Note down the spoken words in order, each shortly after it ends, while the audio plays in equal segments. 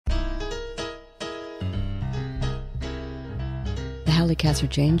Halli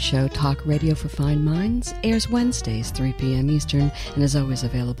Casser-Jayne Show, talk radio for fine minds, airs Wednesdays, 3 p.m. Eastern, and is always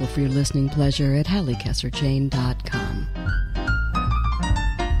available for your listening pleasure at HalliCasser-Jayne.com.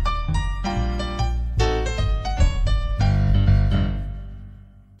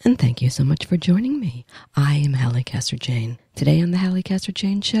 And thank you so much for joining me. I am Halli Casser-Jayne. Today on the Halli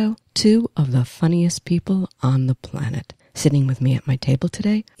Casser-Jayne Show, two of the funniest people on the planet. Sitting with me at my table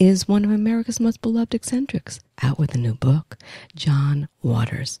today is one of America's most beloved eccentrics, out with a new book, John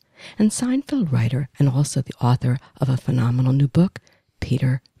Waters, and Seinfeld writer and also the author of a phenomenal new book,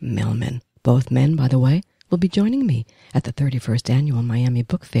 PETER MEHLMAN. Both men, by the way, will be joining me at the 31st Annual Miami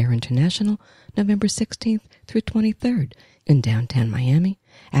Book Fair International, November 16th through 23rd in downtown Miami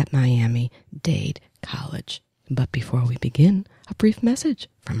at Miami-Dade College. But before we begin, a brief message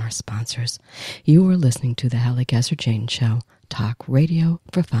from our sponsors. You are listening to the Halli Casser-Jayne Show, talk radio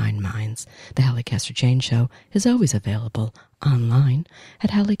for fine minds. The Halli Casser-Jayne Show is always available online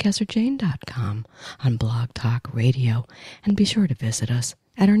at HalliCasser-Jayne.com, on Blog Talk Radio, and be sure to visit us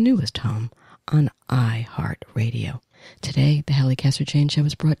at our newest home on iHeartRadio. Today, the Halli Casser-Jayne Show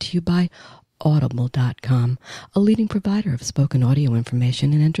is brought to you by Audible.com, a leading provider of spoken audio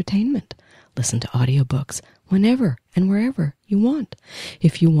information and entertainment. Listen to audiobooks whenever and wherever you want.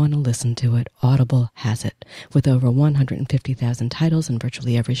 If you want to listen to it, Audible has it. With over 150,000 titles in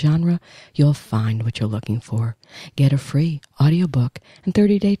virtually every genre, you'll find what you're looking for. Get a free audiobook and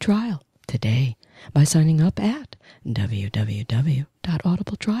 30-day trial today by signing up at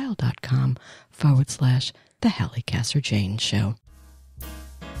www.audibletrial.com/The Halli Casser-Jayne Show.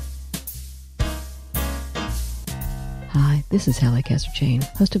 Hi, this is Halli Casser-Jayne,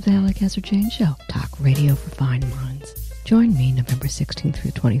 host of the Halli Casser-Jayne Show, talk radio for fine minds. Join me November 16th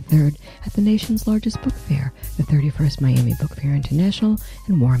through 23rd at the nation's largest book fair, the 31st Miami Book Fair International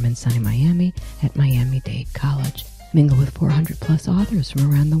in warm and sunny Miami at Miami-Dade College. Mingle with 400-plus authors from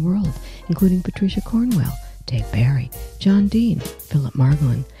around the world, including Patricia Cornwell, Dave Barry, John Dean, Philip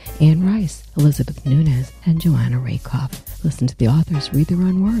Margolin, Anne Rice, Elizabeth Nunez, and Joanna Rakoff. Listen to the authors read their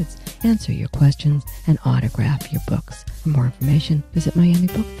own words, answer your questions, and autograph your books. For more information, visit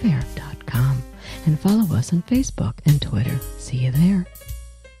MiamiBookFair.com and follow us on Facebook and Twitter. See you there.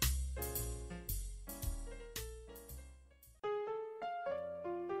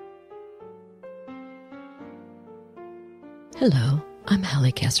 Hello, I'm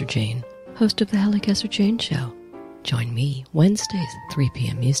Halli Casser-Jayne, host of the Halli Casser-Jayne Show. Join me Wednesdays at 3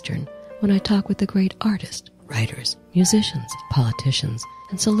 p.m. Eastern when I talk with the great artists, writers, musicians, politicians,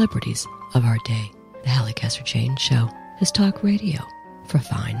 and celebrities of our day. The Halli Casser-Jayne Show is talk radio for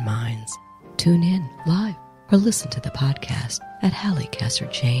fine minds. Tune in live or listen to the podcast at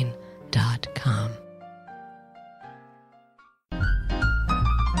HalliCasser-Jayne.com.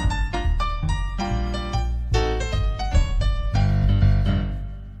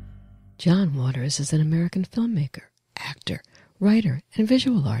 John Waters is an American filmmaker, actor, writer, and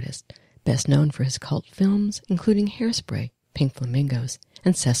visual artist, best known for his cult films, including Hairspray, Pink Flamingos,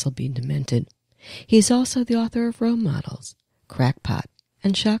 and Cecil B. DeMented. He is also the author of Role Models, Crackpot,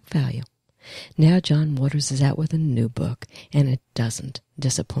 and Shock Value. Now John Waters is out with a new book, and it doesn't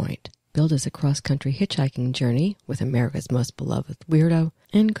disappoint. Billed as a cross-country hitchhiking journey with America's most beloved weirdo,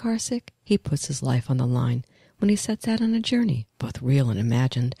 in CARSICK, he puts his life on the line when he sets out on a journey, both real and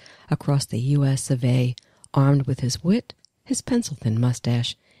imagined, across the U.S. of A., armed with his wit, his pencil-thin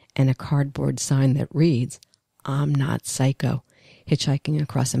mustache, and a cardboard sign that reads, "I'm not psycho," hitchhiking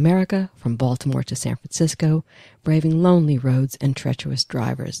across America from Baltimore to San Francisco, braving lonely roads and treacherous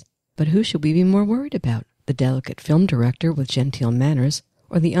drivers. But who should we be more worried about? The delicate film director with genteel manners,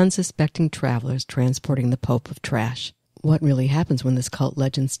 or the unsuspecting travelers transporting the Pope of Trash? What really happens when this cult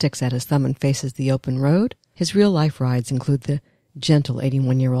legend sticks out his thumb and faces the open road? His real-life rides include the gentle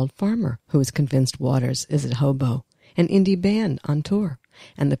 81-year-old farmer who is convinced Waters is a hobo, an indie band on tour,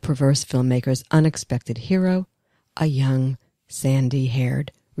 and the perverse filmmaker's unexpected hero, a young,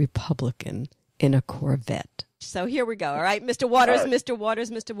 sandy-haired Republican in a Corvette. So here we go, all right? Mr. Waters, Mr.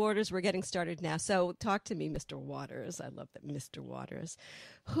 Waters, Mr. Waters, we're getting started now. So talk to me, Mr. Waters. I love that, Mr. Waters.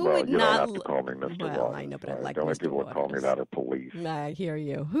 Who would you not... don't have to call me Mr. Well, Waters. I know, but I like the only Mr. people Waters. that call me that are police. I hear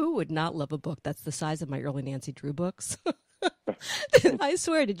you. Who would not love a book that's the size of my early Nancy Drew books? I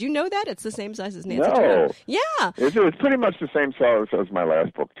swear, did you know that? It's the same size as Nancy Drew. Yeah. It's pretty much the same size as my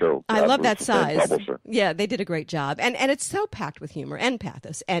last book, too. I love that size. Yeah, they did a great job. And it's so packed with humor and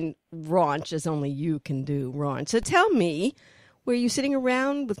pathos and raunch as only you can do raunch. So tell me, were you sitting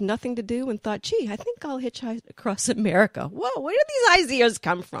around with nothing to do and thought, gee, I think I'll hitchhike across America? Whoa, where did these ideas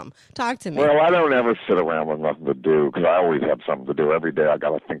come from? Talk to me. Well, I don't ever sit around with nothing to do because I always have something to do. Every day I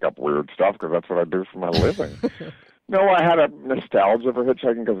got to think up weird stuff because that's what I do for my living. No, I had a nostalgia for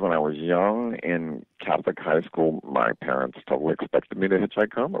hitchhiking because when I was young in Catholic high school, my parents totally expected me to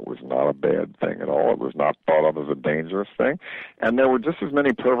hitchhike home. It was not a bad thing at all. It was not thought of as a dangerous thing. And there were just as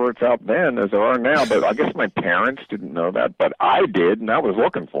many perverts out then as there are now, but I guess my parents didn't know that, but I did, and I was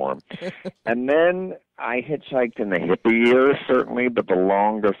looking for them. And then I hitchhiked in the hippie years, certainly, but the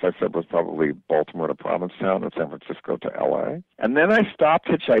longest I said was probably Baltimore to Provincetown and San Francisco to L.A. And then I stopped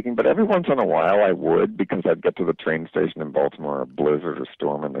hitchhiking, but every once in a while I would, because I'd get to the train station in Baltimore, a blizzard or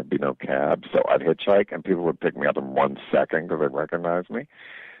storm, and there'd be no cab. So I'd hitchhike, and people would pick me up in 1 second because they'd recognize me.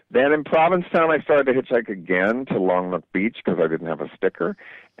 Then in Provincetown, I started to hitchhike again to Longnook Beach because I didn't have a sticker.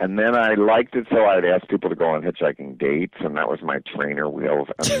 And then I liked it, so I'd ask people to go on hitchhiking dates, and that was my trainer wheels.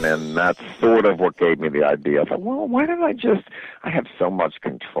 And then that's sort of what gave me the idea. I thought, well, why don't I have so much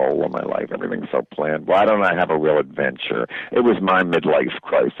control of my life. Everything's so planned. Why don't I have a real adventure? It was my midlife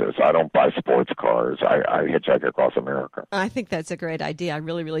crisis. I don't buy sports cars. I hitchhike across America. I think that's a great idea. I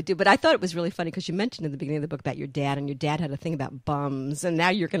really, really do. But I thought it was really funny because you mentioned in the beginning of the book about your dad, and your dad had a thing about bums, and now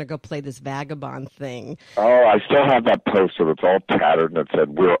you're going to go play this vagabond thing. Oh, I still have that poster that's all tattered, and it said,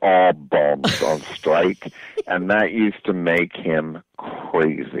 "We're all bums on strike," and that used to make him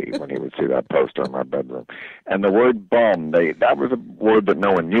crazy when he would see that poster in my bedroom. And the word bum, that was a word that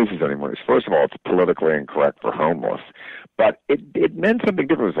no one uses anymore. First of all, it's politically incorrect for homeless, but it meant something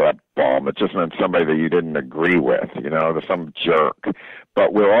different. It was that bum. It just meant somebody that you didn't agree with, some jerk.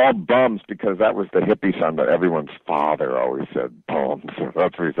 But we're all bums because that was the hippie son that everyone's father always said, bums.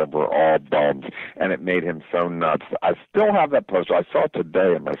 That's what he said, we're all bums. And it made him so nuts. I still have that poster. I saw it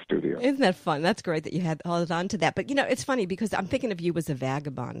today in my studio. Isn't that fun? That's great that you had held on to that. But, it's funny because I'm thinking of you as a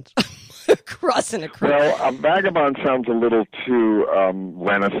vagabond crossing a creek. Well, a vagabond sounds a little too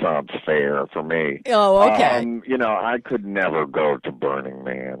Renaissance fair for me. Oh, okay. I could never go to Burning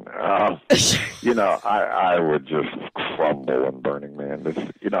Man. I would just crumble in Burning Man.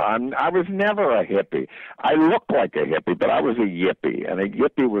 I was never a hippie. I looked like a hippie, but I was a yippie, and a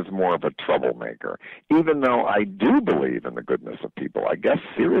yippie was more of a troublemaker. Even though I do believe in the goodness of people, I guess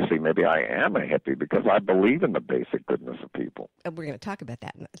seriously, maybe I am a hippie because I believe in the basic goodness of people. We're going to talk about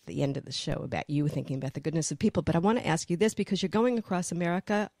that at the end of the show, about you thinking about the goodness of people. But I want to ask you this because you're going across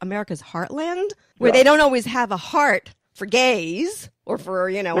America's heartland, where they don't always have a heart for gays or for,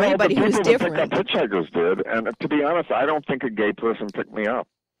 anybody who's different. The people that picked up hitchhikers did, and to be honest, I don't think a gay person picked me up.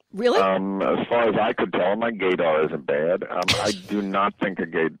 Really? As far as I could tell, my gaydar isn't bad. I do not think a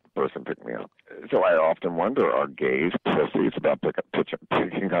gay person picked me up. So I often wonder, are gays pussies about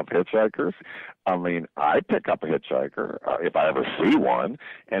picking up hitchhikers? I mean, I pick up a hitchhiker if I ever see one,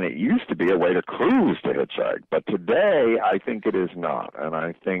 and it used to be a way to cruise to hitchhike. But today, I think it is not, and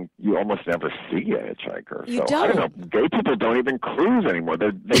I think you almost never see a hitchhiker. You so don't. I don't know. Gay people don't even cruise anymore.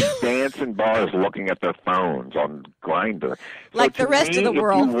 They dance in bars looking at their phones on Grindr. Like the rest of the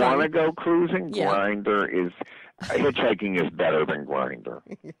world. If you want to go cruising, yeah. Grindr is... Hitchhiking is better than Grindr.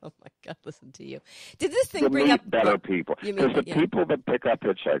 Oh my God! Listen to you. Did this thing bring up better people? Because the people that pick up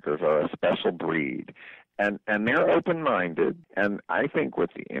hitchhikers are a special breed, and they're open-minded. And I think with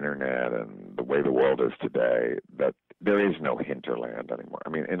the internet and the way the world is today, that there is no hinterland anymore. I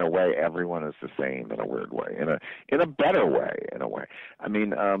mean, in a way, everyone is the same in a weird way, in a better way, in a way. I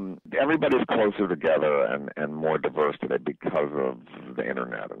mean, everybody's closer together and more diverse today because of the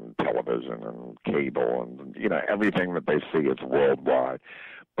internet and television and cable and, everything that they see is worldwide.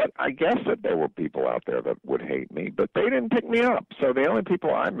 But I guess that there were people out there that would hate me, but they didn't pick me up. So the only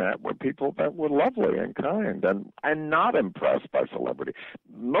people I met were people that were lovely and kind and not impressed by celebrity.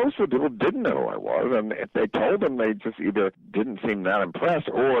 Most of the people didn't know who I was, and if they told them, they just either didn't seem that impressed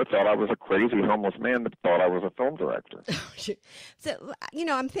or thought I was a crazy homeless man that thought I was a film director. So,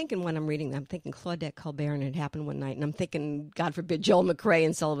 I'm thinking when I'm reading that, I'm thinking Claudette Colbert and It Happened One Night, and I'm thinking, God forbid, Joel McRae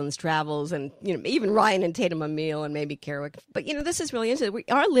and Sullivan's Travels, and, even Ryan and Tatum O'Neal and maybe Kerouac. But, this is really interesting. We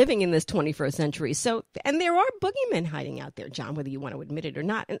are living in this 21st century. So, and there are boogeymen hiding out there, John, whether you want to admit it or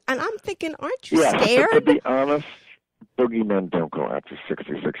not. And I'm thinking, aren't you scared? To be honest, boogeymen don't go after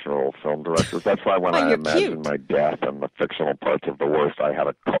 66-year-old film directors. That's why when I imagined my death and the fictional parts of the worst, I had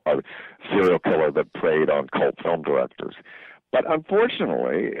a serial killer that preyed on cult film directors. But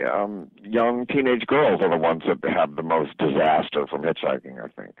unfortunately, young teenage girls are the ones that have the most disaster from hitchhiking, I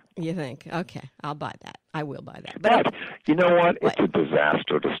think. You think? Okay, I'll buy that. I will buy that. But you know what? It's a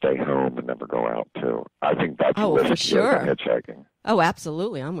disaster to stay home and never go out, too. I think that's riskier than hitchhiking. Oh,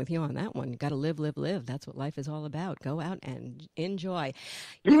 absolutely. I'm with you on that one. You got to live, live, live. That's what life is all about. Go out and enjoy.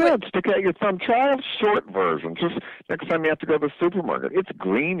 Stick out your thumb. Try a short version. Just next time you have to go to the supermarket. It's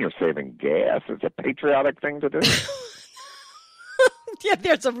green. You're saving gas. It's a patriotic thing to do. Yeah,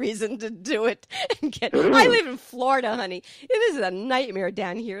 there's a reason to do it. I live in Florida, honey. It is a nightmare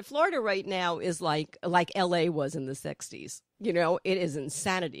down here. Florida right now is like L.A. was in the 60s. You know, it is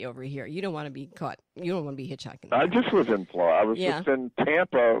insanity over here. You don't want to be caught. You don't want to be hitchhiking. I just was in Florida. I was just in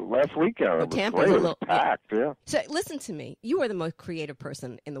Tampa last weekend. Tampa's a little packed, yeah. So listen to me. You are the most creative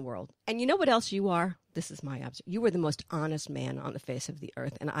person in the world. And you know what else you are? This is my observation. You are the most honest man on the face of the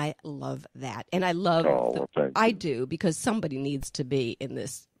earth. And I love that. And I love I do, because somebody needs to be in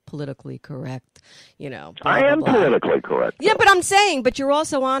this politically correct, you know. Blah, I am blah, blah. politically correct. Yeah, but I'm saying, but you're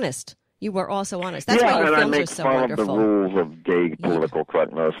also honest. You were also honest. That's why your films are so wonderful. Yeah, and I make fun of the rules of gay political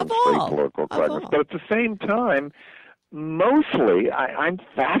correctness and straight political correctness. But at the same time, mostly I'm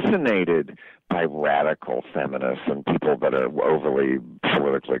fascinated by radical feminists and people that are overly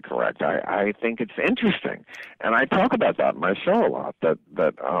politically correct. I think it's interesting, and I talk about that in my show a lot.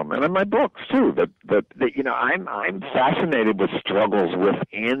 And in my books too. That you know, I'm fascinated with struggles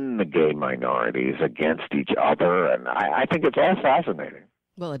within the gay minorities against each other, and I think it's all fascinating.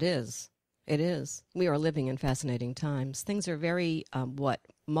 Well, it is. It is. We are living in fascinating times. Things are very,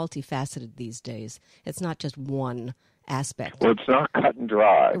 multifaceted these days. It's not just one aspect. Well, it's not cut and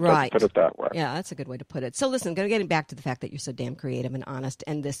dry. Right. Let's put it that way. Yeah, that's a good way to put it. So listen, getting back to the fact that you're so damn creative and honest,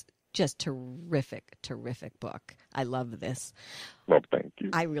 and this just terrific, terrific book. I love this. Well, thank you.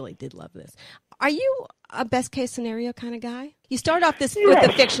 I really did love this. Are you a best case scenario kind of guy? You start off this with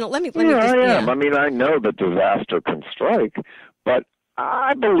the fictional. Let me just. I am. I mean, I know that disaster can strike, but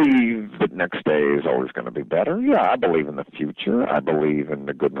I believe that next day is always going to be better. Yeah, I believe in the future. I believe in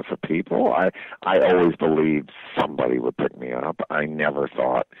the goodness of people. I always believed somebody would pick me up. I never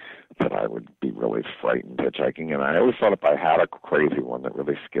thought that I would be really frightened hitchhiking, and I always thought if I had a crazy one that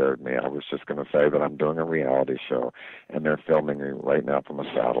really scared me, I was just going to say that I'm doing a reality show, and they're filming me right now from a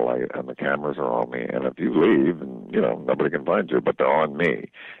satellite, and the cameras are on me, and if you leave, and you know, nobody can find you, but they're on me.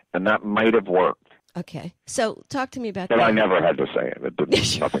 And that might have worked. Okay, so talk to me about that. But I never had to say it. It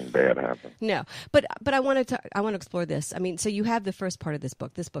didn't. Nothing bad happened. No, but I want to explore this. I mean, so you have the first part of this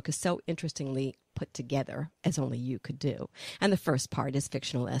book. This book is so interestingly put together, as only you could do. And the first part is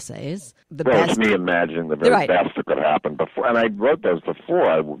fictional essays. It's me imagining the very best that could happen before. And I wrote those before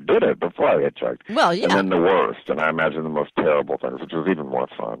I did it, before I hitchhiked. Well, yeah. And then the worst. And I imagined the most terrible things, which was even more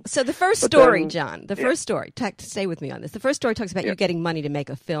fun. So the first story, John, first story, stay with me on this. The first story talks about you getting money to make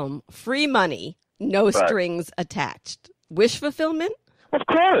a film, free money, no strings attached. Wish fulfillment? Of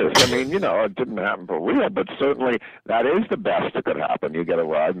course. I mean, you know, it didn't happen for real, but certainly that is the best that could happen. You get a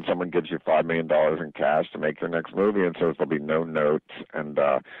ride and someone gives you $5 million in cash to make your next movie and says there'll be no notes, and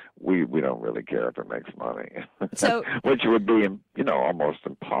we don't really care if it makes money, so, which would be, you know, almost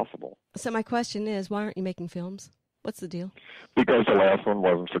impossible. So my question is, why aren't you making films? What's the deal? Because the last one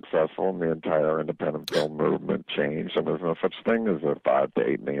wasn't successful, and the entire independent film movement changed, and there's no such thing as a $5 to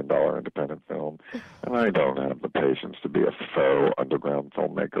 $8 million independent film. And I don't have the patience to be a faux underground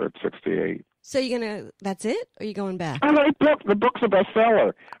filmmaker at 68. So you're gonna? That's it? Or are you going back? I write books. The book's a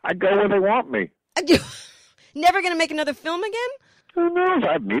bestseller. I go where they want me. Never gonna make another film again? Who knows?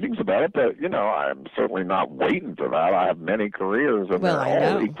 I have meetings about it, but, you know, I'm certainly not waiting for that. I have many careers, and they're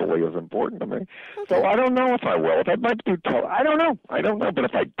all equally as important to me. Okay. So I don't know if I will. If I'd like to do I don't know. But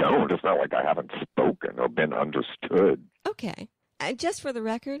if I don't, it's not like I haven't spoken or been understood. Okay. Just for the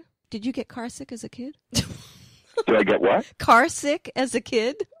record, did you get CARSICK as a kid? Did I get what? CARSICK as a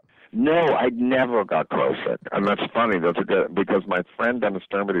kid? No, I never got CARSICK. And that's funny. Because my friend Dennis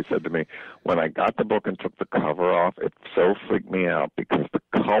Dermody said to me, when I got the book and took the cover off, it so freaked me out because the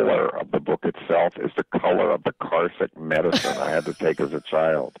color of the book itself is the color of the CARSICK medicine I had to take as a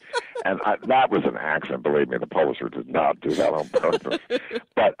child. And that was an accident, believe me. The publisher did not do that on purpose.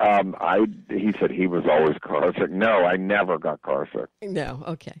 But he said he was always CARSICK. No, I never got CARSICK. No,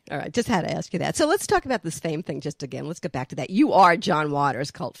 okay. All right, just had to ask you that. So let's talk about this fame thing just again. Let's get back to that. You are John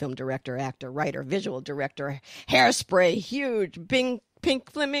Waters, cult film director, actor, writer, visual director, Hairspray, huge,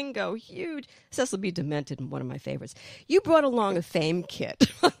 Pink Flamingo, huge. Cecil B. DeMented, one of my favorites. You brought along a fame kit.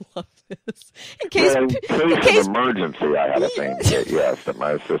 I love this. In case of emergency, I had a fame kit, yes, that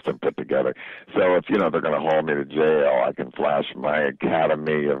my assistant put together. So if, you know, they're going to haul me to jail, I can flash my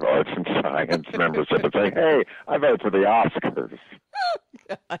Academy of Arts and Science membership and say, hey, I vote for the Oscars.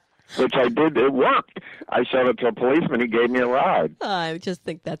 Oh, God. Which I did. It worked. I showed it to a policeman. He gave me a ride. I just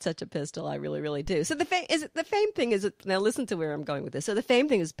think that's such a pistol. I really, really do. So the fame thing is now listen to where I'm going with this. So the fame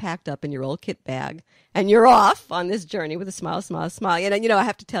thing is packed up in your old kit bag, and you're off on this journey with a smile, smile, smile. And you know, I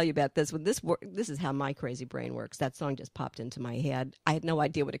have to tell you about this. When this is how my crazy brain works. That song just popped into my head. I had no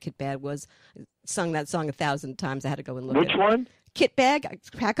idea what a kit bag was. Sung that song 1,000 times. I had to go and look at it. Which one? kit bag.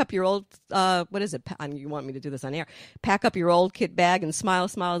 Pack up your old, what is it? You want me to do this on air. Pack up your old kit bag and smile,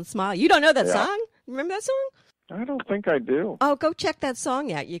 smile, and smile. You don't know that song? Remember that song? I don't think I do. Oh, go check that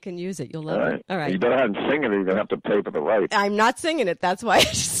song out. You can use it. You'll love it. All right. You don't have to sing it. You're going to have to pay for the rights. I'm not singing it. That's why I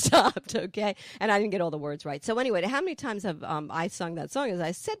stopped, okay? And I didn't get all the words right. So anyway, how many times have I sung that song, as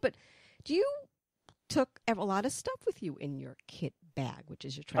I said? But do you took a lot of stuff with you in your kit bag, which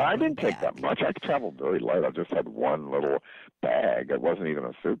is your traveling I didn't bag? take that much. I traveled very light. I just had one little bag. It wasn't even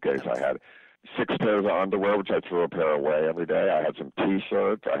a suitcase. I had 6 pairs of underwear, which I threw a pair away every day. I had some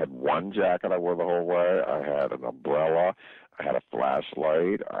T-shirts. I had one jacket I wore the whole way. I had an umbrella. I had a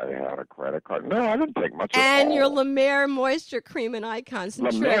flashlight. I had a credit card. No, I didn't take much at all. And your La Mer moisture cream and eye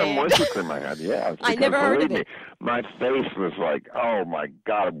concentrate. La Mer moisture cream I had, yeah. I never heard of it. My face was like, oh, my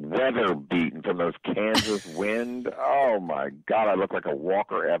God, weather beaten from those Kansas wind. Oh, my God, I look like a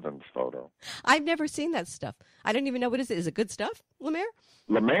Walker Evans photo. I've never seen that stuff. I don't even know what it is. Is it good stuff, La Mer?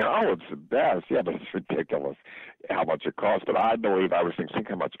 La Mer, oh, it's the best. Yeah, but it's ridiculous how much it costs. But I believe I was thinking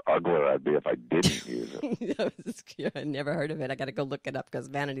how much uglier I'd be if I didn't use it. I never heard of it. I got to go look it up because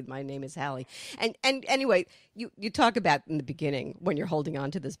vanity. My name is Halli. And anyway, you talk about in the beginning when you're holding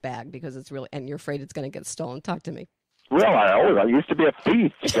on to this bag because it's really, and you're afraid it's going to get stolen. Talk to me. Well, I used to be a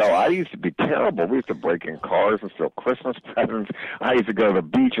thief, so I used to be terrible. We used to break in cars and steal Christmas presents. I used to go to the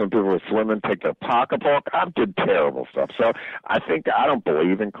beach when people were swimming, take their pocketbook. I did terrible stuff. So I think I don't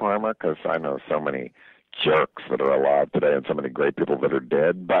believe in karma because I know so many jerks that are alive today and so many great people that are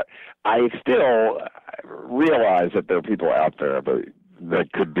dead. But I still realize that there are people out there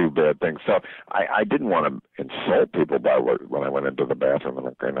that could do bad things. So I didn't want to insult people when I went into the bathroom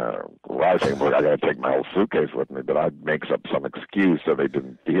and kind of rising. I got to take my whole suitcase with me, but I'd make up some excuse so they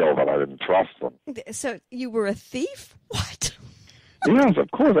didn't feel that I didn't trust them. So you were a thief? What? Yes, of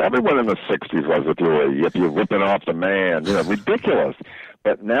course. Everyone in the 60s was if you're ripping off the man. Ridiculous.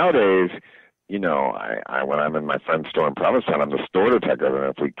 But nowadays, when I'm in my friend's store in Provincetown, I'm the store detective, and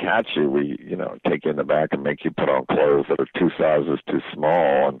if we catch you, we, take you in the back and make you put on clothes that are 2 sizes too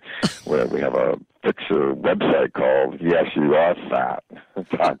small, and we have a picture website called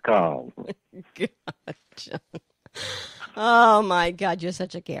YesYouAreFat.com. Gotcha. Oh, my God, you're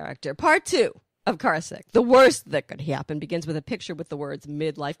such a character. Part 2 of CARSICK. The worst that could happen begins with a picture with the words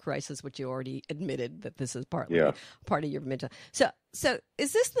midlife crisis, which you already admitted that this is part of your mental. So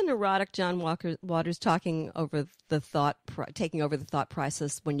is this the neurotic John Waters taking over the thought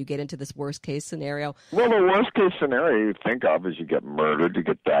process when you get into this worst case scenario? Well, the worst case scenario you think of is you get murdered, you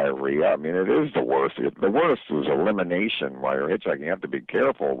get diarrhea. I mean, it is the worst. The worst is elimination while you're hitchhiking. You have to be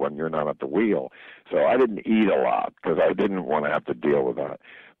careful when you're not at the wheel. So I didn't eat a lot because I didn't want to have to deal with that.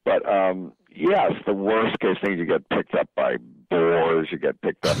 But yes, the worst case thing, you get picked up by boars, you get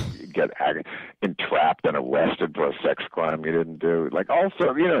entrapped and arrested for a sex crime you didn't do.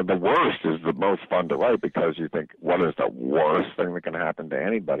 Also, the worst is the most fun to write because you think, what is the worst thing that can happen to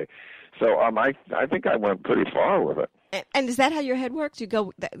anybody? So I think I went pretty far with it. And is that how your head works? You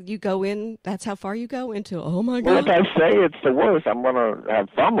go in, that's how far you go into, oh my God. Well, if I say it's the worst, I'm going to have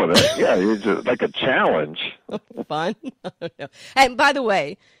fun with it. Yeah, it's just like a challenge. Fun? I don't know. And by the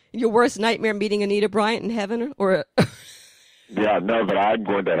way, your worst nightmare meeting Anita Bryant in heaven? Or Yeah, no, but I'm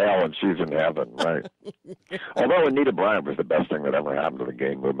going to hell and she's in heaven, right? Although Anita Bryant was the best thing that ever happened to the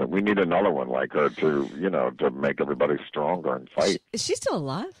gay movement. We need another one like her to make everybody stronger and fight. Is she still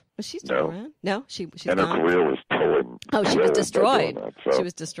alive? Was she still around? No, she's and gone. Her career was totally... Oh, she was destroyed. So. She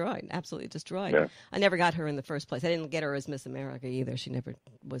was destroyed, absolutely destroyed. Yeah. I never got her in the first place. I didn't get her as Miss America either. She never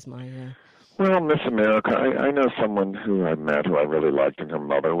was my... Well, Miss America, I know someone who I met who I really liked, and her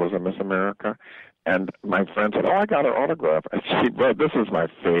mother was a Miss America. And my friend said, I got her autograph. And she wrote, this is my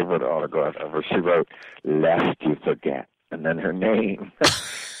favorite autograph ever. She wrote, lest you forget, and then her name.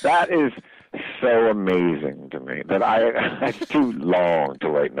 That is so amazing to me that it's too long to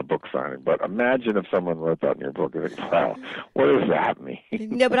write in a book signing. But imagine if someone wrote that in your book. You think, wow, what does that mean?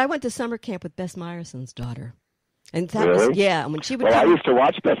 No, but I went to summer camp with Bess Meyerson's daughter. And that really? was, yeah, when she would I used to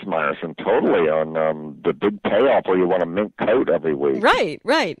watch Bess Meyerson totally on the big payoff where you want a mink coat every week.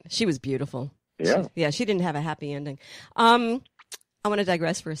 Right. She was beautiful. Yeah. She didn't have a happy ending. I want to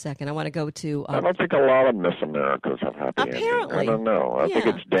digress for a second. I want to go to... I don't think a lot of Miss Americas have happy endings. Apparently. I don't know. I think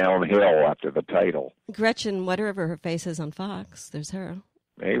it's downhill after the title. Gretchen, whatever her face is on Fox, there's her.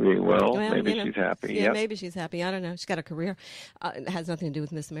 Maybe, maybe she's happy. Yeah, maybe she's happy. I don't know. She's got a career. It has nothing to do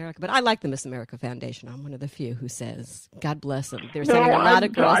with Miss America. But I like the Miss America Foundation. I'm one of the few who says, God bless them. They're sending a lot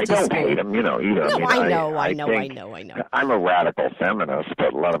of girls to school. I don't hate them, either. No, I know. I'm a radical feminist,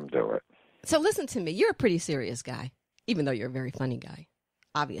 but let them do it. So listen to me. You're a pretty serious guy, even though you're a very funny guy.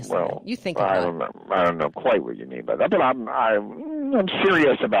 obviously. Well, You think about it. I don't know quite what you mean by that, but I'm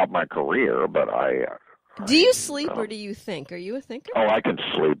serious about my career, but Do you sleep or do you think? Are you a thinker? Oh, I can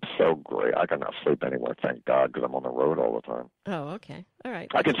sleep so great. I cannot sleep anywhere, thank God, because I'm on the road all the time. Oh, okay. All right.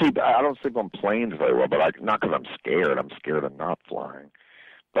 I can sleep. I don't sleep on planes very well, but not because I'm scared. I'm scared of not flying.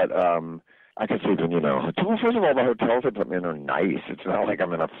 But I can sleep in, hotels. First of all, the hotels they put me in are nice. It's not like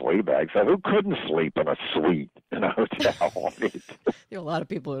I'm in a flea bag. So who couldn't sleep in a suite in a hotel? There are a lot of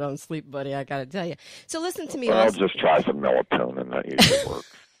people who don't sleep, buddy, I got to tell you. So listen to me. Well, I'll just try some melatonin. That usually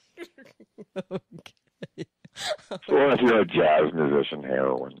works. Okay. Well, if you're a jazz musician,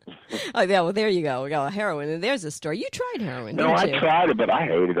 heroin. Oh, yeah, well, there you go. We got heroin, and there's a story. You tried heroin, No, didn't you? I tried it, but I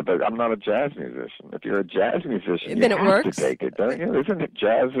hated it. But I'm not a jazz musician. If you're a jazz musician, then you it have works? to take it, don't you? Isn't it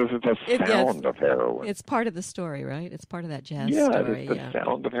jazz? Is it the sound of heroin? It's part of the story, right? It's part of that jazz story. story. Yeah, it's the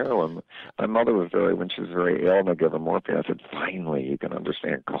sound of heroin. My mother was when she was very ill, and they gave her morphine. I said, finally, you can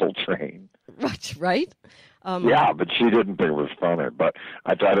understand Coltrane. Right? Yeah, but she didn't think it was funny. But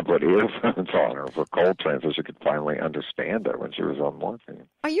I tried to put earphones on her for Coltrane so she could finally understand it when she was on morphine.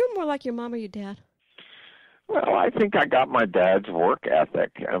 Are you more like your mom or your dad? Well, I think I got my dad's work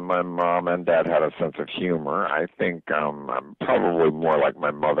ethic, and my mom and dad had a sense of humor. I think I'm probably more like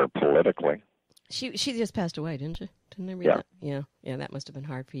my mother politically. She just passed away, didn't she? Didn't I read that? Yeah, that must have been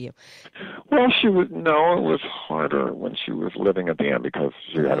hard for you. Well, it was harder when she was living at the end because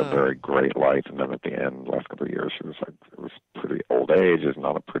she had a very great life, and then at the end, last couple of years, she was it was pretty old age is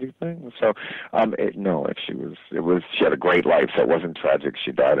not a pretty thing. So, she had a great life, so it wasn't tragic.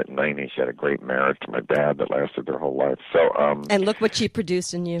 She died at 90. She had a great marriage to my dad that lasted their whole life. So, and look what she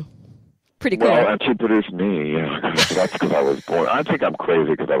produced in you. Pretty cool. Well, and she produced me. That's because I was born. I think I'm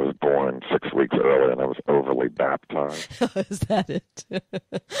crazy because I was born 6 weeks early and I was overly baptized. Is that it?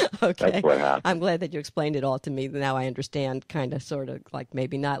 Okay. That's what happened. I'm glad that you explained it all to me. Now I understand, kind of, sort of, like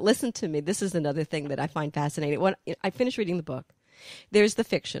maybe not. Listen to me. This is another thing that I find fascinating. When I finished reading the book, there's the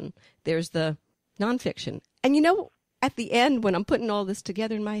fiction, there's the nonfiction. And at the end, when I'm putting all this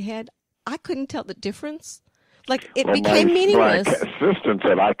together in my head, I couldn't tell the difference. Like, it became meaningless. My assistant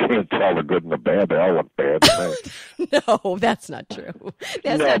said, I can't tell the good and the bad. They all look bad to me. No, that's not true.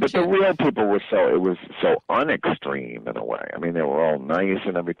 The real people were it was so unextreme in a way. I mean, they were all nice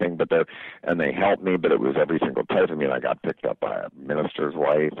and everything, and they helped me, but it was every single type of me. And I got picked up by a minister's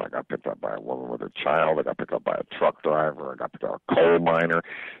wife. I got picked up by a woman with her child. I got picked up by a truck driver. I got picked up by a coal miner.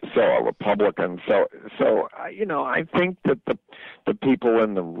 So a Republican. I think that the people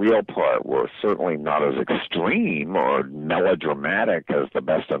in the real part were certainly not as extreme or melodramatic as the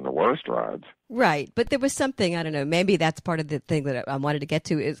best and the worst rides. Right, but there was something, I don't know, maybe that's part of the thing that I wanted to get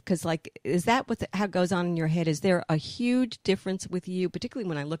to, is because, is that how it goes on in your head? Is there a huge difference with you, particularly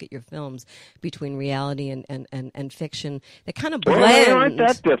when I look at your films, between reality and fiction, that kind of blend? Well, they aren't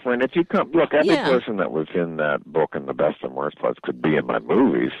that different. If you look, every person that was in that book and the best and worst parts could be in my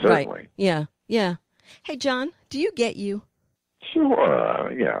movies, certainly. Right, yeah. Hey, John, do you get you?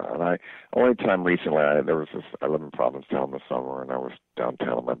 Sure, yeah. And only time recently, I live in Provincetown in the summer, and I was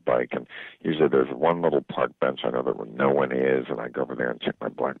downtown on my bike, and usually there's one little park bench I know that where no one is, and I go over there and check my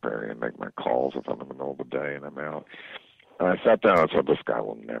BlackBerry and make my calls if I'm in the middle of the day and I'm out. And I sat down and said, this guy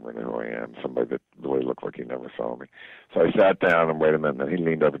will never know who I am, somebody that really looked like he never saw me. So I sat down and wait a minute, and then he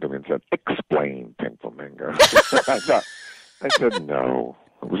leaned over to me and said, explain, Pink Flamingo. I said, no.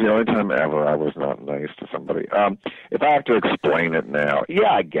 It was the only time ever I was not nice to somebody. If I have to explain it now,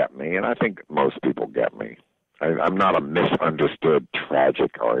 I get me, and I think most people get me. I'm not a misunderstood,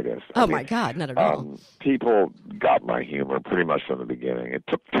 tragic artist. My God, not at all. People got my humor pretty much from the beginning. It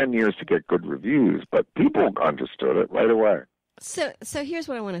took 10 years to get good reviews, but people understood it right away. So here's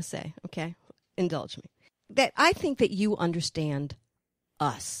what I want to say, okay? Indulge me. That I think that you understand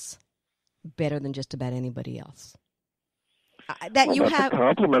better than just about anybody else. That's a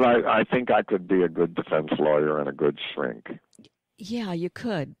compliment. I think I could be a good defense lawyer and a good shrink. Yeah, you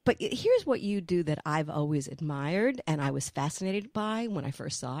could. But here's what you do that I've always admired and I was fascinated by when I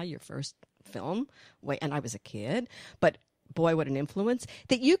first saw your first film, and I was a kid. But boy, what an influence.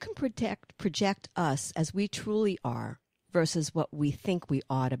 That you can project us as we truly are versus what we think we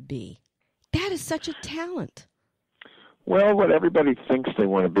ought to be. That is such a talent. Well, what everybody thinks they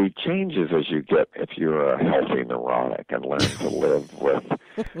want to be changes as you get, if you're a healthy neurotic and learn to live with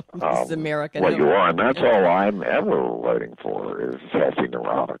what you are. And that's all I'm ever writing for is healthy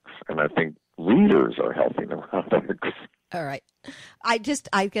neurotics. And I think readers are healthy neurotics. All right. I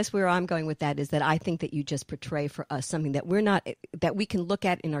guess where I'm going with that is that I think that you just portray for us something that that we can look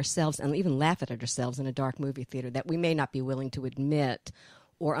at in ourselves and even laugh at ourselves in a dark movie theater that we may not be willing to admit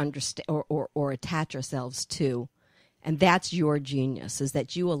or understand or attach ourselves to. And that's your genius, is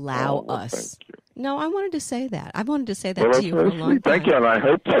that you allow us. Thank you. No, I wanted to say that. I wanted to say that Well, to you for a long time. Thank you, and I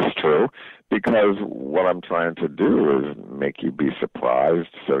hope that's true, because what I'm trying to do is make you be surprised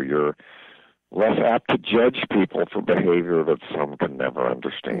so you're less apt to judge people for behavior that some can never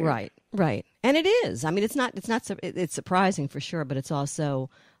understand. Right, right. And it is. I mean, it's surprising for sure, but it's also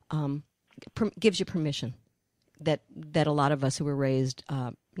gives you permission that a lot of us who were raised,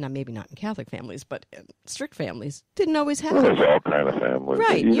 maybe not in Catholic families, but in strict families, didn't always have. Well, there's all kinds of families.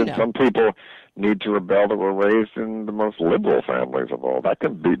 Right, Even some people need to rebel that were raised in the most liberal families of all. That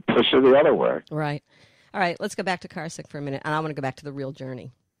can be push you the other way. Right. All right, let's go back to CARSICK for a minute, and I want to go back to the real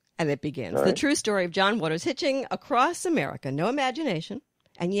journey. And it begins. Right. The true story of John Waters hitching across America. No imagination.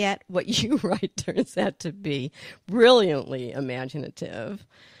 And yet, what you write turns out to be brilliantly imaginative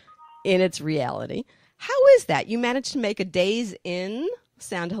in its reality. How is that? You managed to make a Days Inn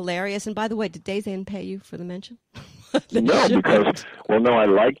sound hilarious. And by the way, did Days Inn pay you for the mention? No, because, I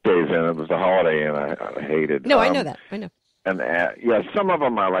liked Days Inn. It was a Holiday Inn I hated. No, I know that. I know. And some of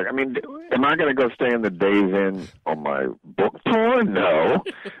them I like. I mean, am I going to go stay in the Days Inn on my book tour? No.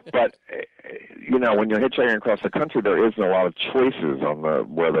 But, when you're hitchhiking across the country, there isn't a lot of choices on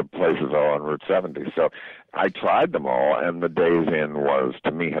where the places are on Route 70. So I tried them all, and the Days Inn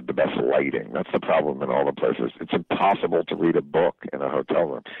to me, had the best lighting. That's the problem in all the places. It's impossible to read a book in a hotel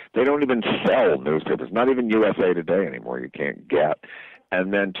room. They don't even sell newspapers, not even USA Today anymore. You can't get.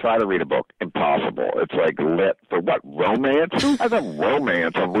 And then try to read a book, impossible. It's like lit for what, romance? Who has a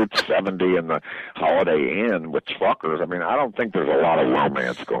romance on Route 70 and the Holiday Inn with truckers? I mean, I don't think there's a lot of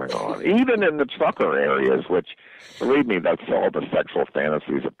romance going on. Even in the trucker areas, which, believe me, that's all the sexual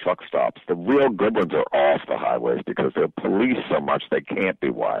fantasies of truck stops. The real good ones are off the highways because they're policed so much they can't be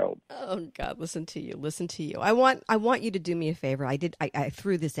wild. Oh, God, listen to you. I want you to do me a favor. I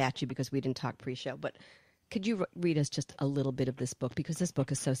threw this at you because we didn't talk pre-show, but could you read us just a little bit of this book? Because this book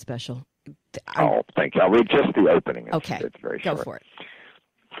is so special. Thank you. I'll read just the opening. Okay. It's very Go short. for it.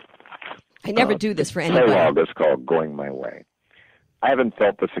 I never do this for anybody. It's called Going My Way. I haven't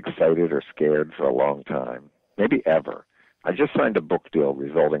felt this excited or scared for a long time, maybe ever. I just signed a book deal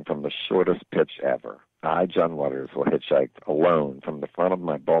resulting from the shortest pitch ever. I, John Waters, will hitchhike alone from the front of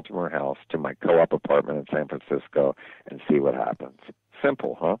my Baltimore house to my co-op apartment in San Francisco and see what happens.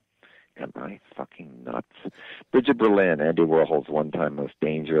 Simple, huh? Am I fucking nuts? Bridget Berlin, Andy Warhol's one-time most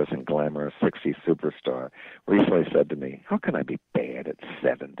dangerous and glamorous 60s superstar, recently said to me, how can I be bad at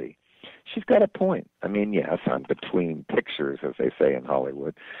 70? She's got a point. I mean, yes, I'm between pictures, as they say in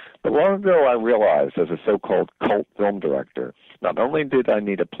Hollywood. But long ago I realized, as a so-called cult film director, not only did I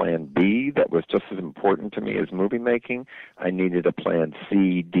need a plan B that was just as important to me as movie making, I needed a plan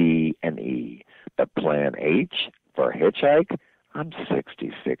C, D, and E. But plan H for a hitchhike? I'm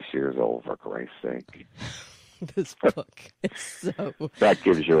 66 years old, for Christ's sake. This book is so... That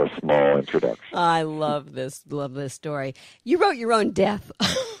gives you a small introduction. I love this story. You wrote your own death.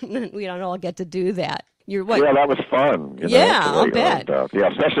 We don't all get to do that. Yeah, that was fun. I'll bet. Yeah,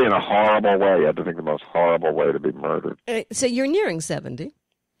 especially in a horrible way. You had to think the most horrible way to be murdered. So you're nearing 70.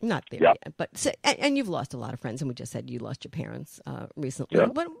 Not there yet, but and you've lost a lot of friends, and we just said you lost your parents recently. Yeah.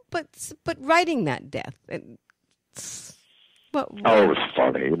 But writing that death... it was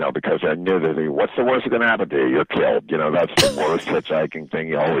funny, because I knew that what's the worst that's going to happen to you? You're killed. That's the worst hitchhiking thing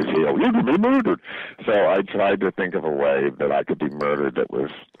you always hear. You can be murdered. So I tried to think of a way that I could be murdered that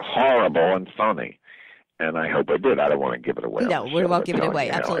was horrible and funny. And I hope I did. I don't want to give it away. No, we won't give it away.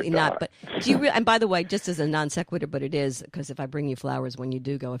 Absolutely not. But do you and by the way, just as a non sequitur, but it is, because if I bring you flowers when you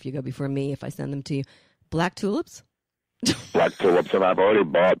do go, if you go before me, if I send them to you, black tulips? Black tulips, and I've already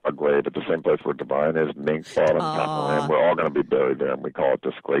bought a grave at the same place where Divine is, Mink Bottom, and we're all going to be buried there, and we call it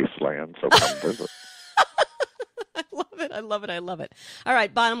Disgrace Land, so come visit. I love it. All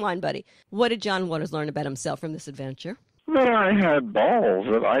right, bottom line, buddy. What did John Waters learn about himself from this adventure? That I had balls,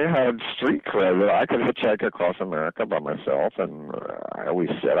 that I had street cred, that I could hitchhike across America by myself, and I always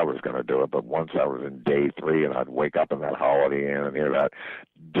said I was going to do it, but once I was in day 3 and I'd wake up in that Holiday Inn and hear that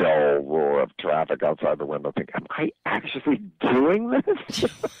dull roar of traffic outside the window, think, am I actually doing this?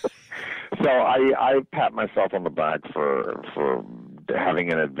 So I pat myself on the back for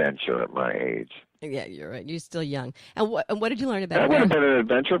having an adventure at my age. Yeah, you're right. You're still young. And what did you learn about That America? would have been an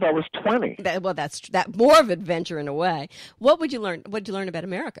adventure if I was 20. That's more of an adventure in a way. What did you learn about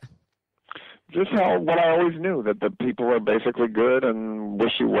America? Just what I always knew, that the people are basically good and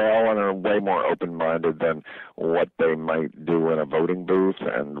wish you well and are way more open-minded than what they might do in a voting booth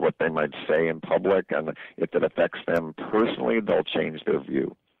and what they might say in public. And if it affects them personally, they'll change their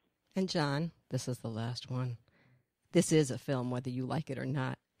view. And John, this is the last one. This is a film, whether you like it or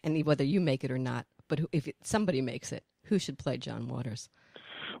not. And whether you make it or not, but if somebody makes it, Who should play John Waters?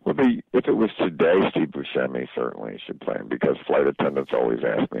 Well, if it was today, Steve Buscemi certainly should play him, because flight attendants always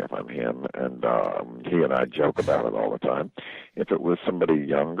ask me if I'm him, and he and I joke about it all the time. If it was somebody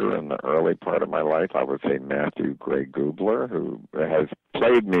younger in the early part of my life, I would say Matthew Gray Gubler, who has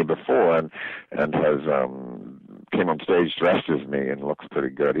played me before and has came on stage dressed as me and looks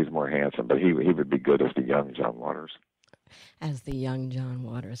pretty good. He's more handsome, but he would be good as the young John Waters. As the young John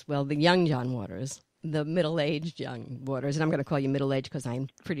Waters. Well, the young John Waters. The middle-aged John Waters, and I'm going to call you middle-aged because I'm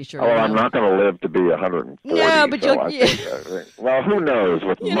pretty sure. Oh, I'm not going to live to be 140. No, but so you'll. Well, who knows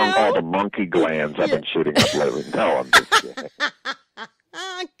with all the monkey glands I've been shooting up lately. No, I'm just kidding.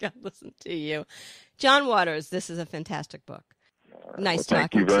 God, listen to you. John Waters, this is a fantastic book. Nice well,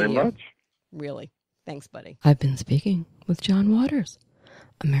 talking to you. Thank you very much. Really. Thanks, buddy. I've been speaking with John Waters,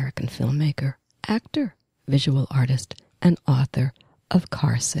 American filmmaker, actor, visual artist, and author of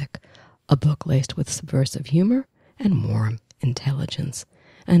CARSICK, a book laced with subversive humor and warm intelligence,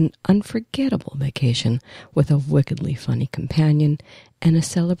 an unforgettable vacation with a wickedly funny companion, and a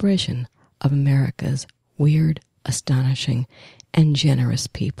celebration of America's weird, astonishing, and generous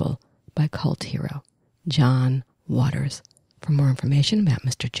people by cult hero John Waters. For more information about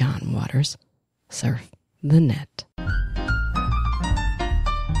Mr. John Waters, surf the net.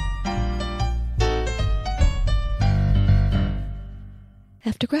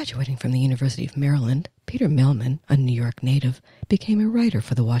 After graduating from the University of Maryland, Peter Mehlman, a New York native, became a writer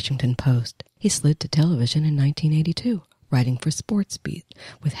for the Washington Post. He slid to television in 1982, writing for SportsBeat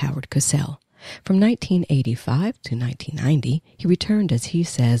with Howard Cossell. From 1985 to 1990, he returned, as he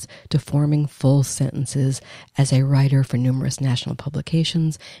says, to forming full sentences as a writer for numerous national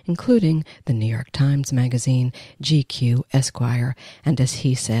publications, including the New York Times Magazine, GQ, Esquire, and, as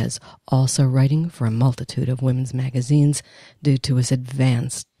he says, also writing for a multitude of women's magazines due to his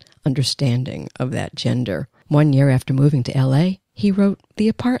advanced understanding of that gender. 1 year after moving to L.A., he wrote The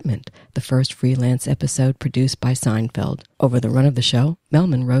Apartment, the first freelance episode produced by Seinfeld. Over the run of the show,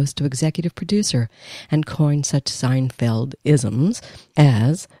 Mehlman rose to executive producer and coined such Seinfeld-isms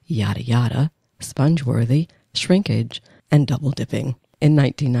as yada yada, sponge-worthy, shrinkage, and double-dipping. In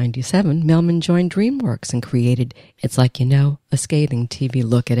 1997, Mehlman joined DreamWorks and created It's Like You Know, a scathing TV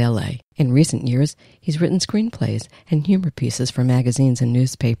look at L.A. In recent years, he's written screenplays and humor pieces for magazines and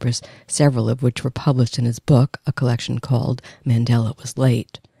newspapers, several of which were published in his book, a collection called Mandela Was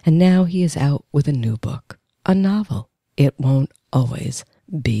Late. And now he is out with a new book, a novel, It Won't Always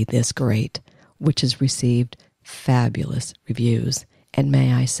Be This Great, which has received fabulous reviews. And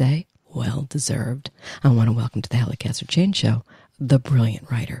may I say, well deserved. I want to welcome to the Halli Casser-Jayne Show the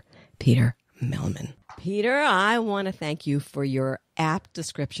brilliant writer, Peter Mehlman. Peter, I want to thank you for your apt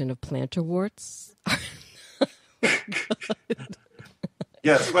description of plantar warts.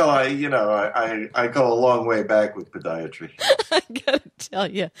 Yes, well, I go a long way back with podiatry. I gotta tell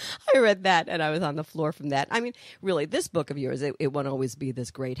you, I read that and I was on the floor from that. I mean, really, this book of yours, It Won't Always Be This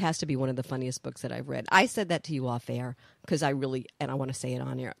Great, has to be one of the funniest books that I've read. I said that to you off air because I want to say it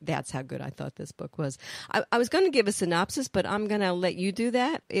on air, that's how good I thought this book was. I was going to give a synopsis, but I'm going to let you do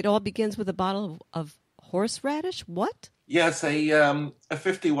that. It all begins with a bottle of horseradish. What? Yes, a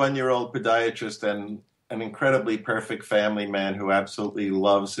 51-year-old podiatrist and an incredibly perfect family man who absolutely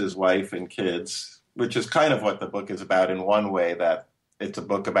loves his wife and kids, which is kind of what the book is about in one way, that it's a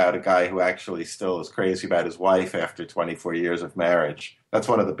book about a guy who actually still is crazy about his wife after 24 years of marriage. That's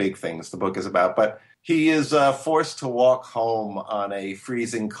one of the big things the book is about. But he is forced to walk home on a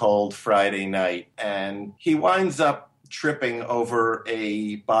freezing cold Friday night, and he winds up tripping over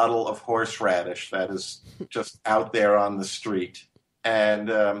a bottle of horseradish that is just out there on the street.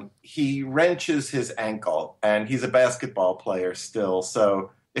 And he wrenches his ankle, and he's a basketball player still.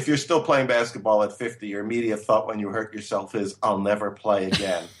 So if you're still playing basketball at 50, your immediate thought when you hurt yourself is, I'll never play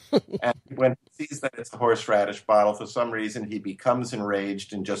again. And when he sees that it's a horseradish bottle, for some reason he becomes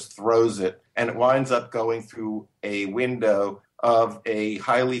enraged and just throws it. And it winds up going through a window of a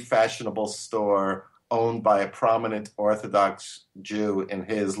highly fashionable store owned by a prominent Orthodox Jew in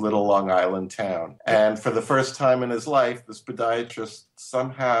his little Long Island town. And for the first time in his life, this podiatrist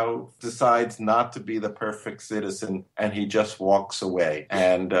somehow decides not to be the perfect citizen, and he just walks away.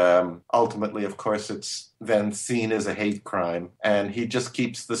 And ultimately, of course, it's then seen as a hate crime. And he just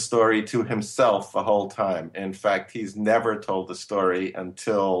keeps the story to himself the whole time. In fact, he's never told the story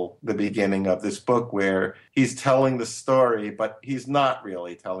until the beginning of this book, where he's telling the story, but he's not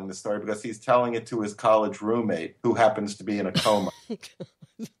really telling the story because he's telling it to his college roommate, who happens to be in a coma.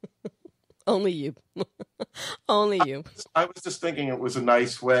 Only you. Only you. I was just thinking it was a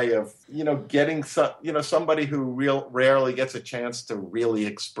nice way of, getting somebody who rarely gets a chance to really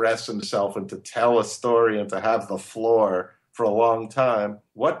express himself and to tell a story and to have the floor for a long time.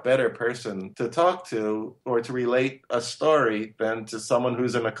 What better person to talk to or to relate a story than to someone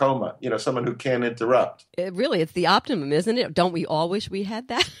who's in a coma, someone who can't interrupt. It's the optimum, isn't it? Don't we all wish we had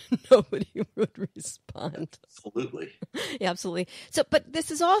that? Nobody would respond. Absolutely. Yeah, absolutely. So, but this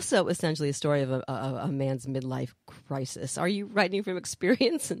is also essentially a story of a man's midlife crisis. Are you writing from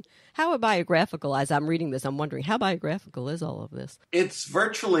experience? And how biographical, as I'm reading this, I'm wondering, how biographical is all of this? It's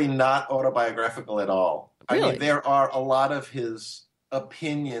virtually not autobiographical at all. Really? I mean, there are a lot of his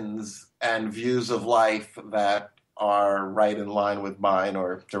opinions and views of life that are right in line with mine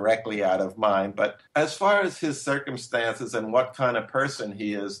or directly out of mine. But as far as his circumstances and what kind of person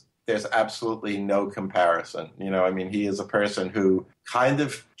he is, there's absolutely no comparison. He is a person who kind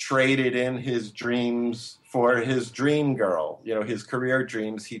of traded in his dreams for his dream girl. His career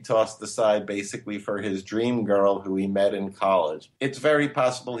dreams he tossed aside basically for his dream girl who he met in college. It's very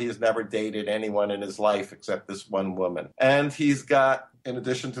possible he's never dated anyone in his life except this one woman. And he's got, in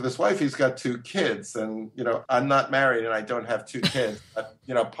addition to this wife, he's got 2 kids. And, I'm not married and I don't have 2 kids. But,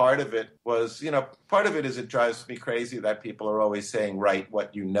 part of it is it drives me crazy that people are always saying, write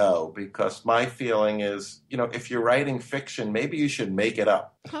what you know. Because my feeling is, if you're writing fiction, maybe you should make it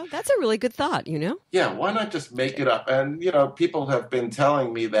up. Oh, that's a really good thought, Yeah, why not just make it up? And, people have been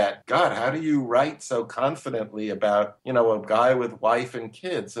telling me that, God, how do you write so confidently about, a guy with wife and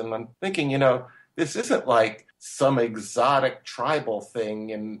kids? And I'm thinking, this isn't like some exotic tribal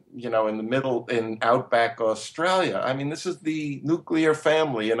thing in outback Australia. I mean, this is the nuclear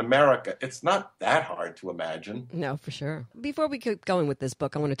family in America. It's not that hard to imagine. No, for sure. Before we keep going with this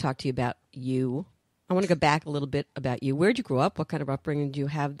book, I want to talk to you about you. I want to go back a little bit about you. Where'd you grow up? What kind of upbringing do you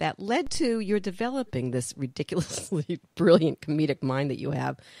have that led to your developing this ridiculously brilliant comedic mind that you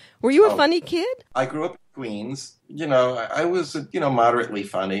have? Were you a funny kid? I grew up in Queens. I was, moderately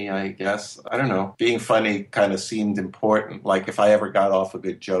funny, I guess. I don't know. Being funny kind of seemed important. Like if I ever got off a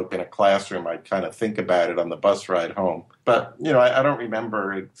good joke in a classroom, I'd kind of think about it on the bus ride home. But, I don't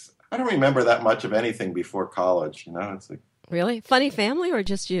remember. I don't remember that much of anything before college. It's like. Really? Funny family or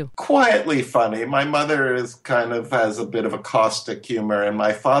just you? Quietly funny. My mother has a bit of a caustic humor, and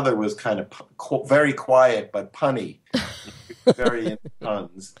my father was kind of very quiet but punny. Very into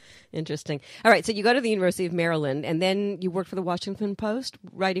puns. Interesting. All right, so you go to the University of Maryland, and then you work for the Washington Post,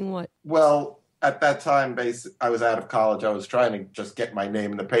 writing what? Well, at that time, I was out of college. I was trying to just get my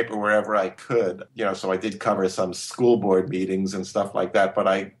name in the paper wherever I could. So I did cover some school board meetings and stuff like that. But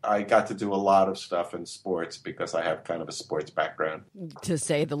I got to do a lot of stuff in sports because I have kind of a sports background. To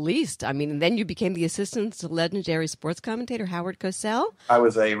say the least. I mean, and then you became the assistant to legendary sports commentator Howard Cossell. I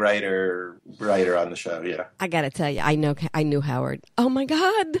was a writer on the show, yeah. I got to tell you, I knew Howard. Oh, my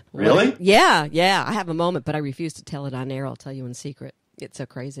God. Really? Yeah. I have a moment, but I refuse to tell it on air. I'll tell you in secret. It's so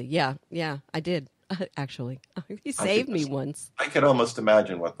crazy. Yeah, I did, actually. He saved me once. I could almost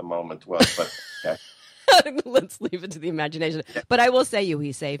imagine what the moment was, but yeah. Let's leave it to the imagination. Yeah. But I will say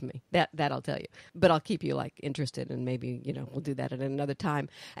he saved me. That I'll tell you. But I'll keep you interested, and maybe we'll do that at another time.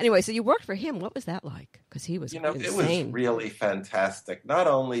 Anyway, so you worked for him. What was that like? Because he was insane. It was really fantastic. Not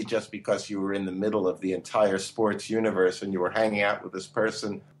only just because you were in the middle of the entire sports universe and you were hanging out with this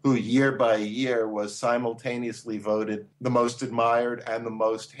person who year by year was simultaneously voted the most admired and the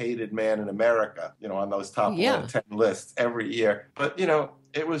most hated man in America. On those top 10 lists every year. But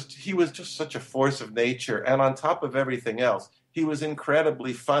he was just such a force of nature. And on top of everything else, he was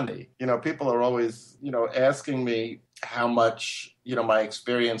incredibly funny. People are always, asking me how much, my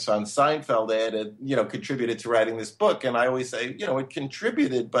experience on Seinfeld added, contributed to writing this book. And I always say, it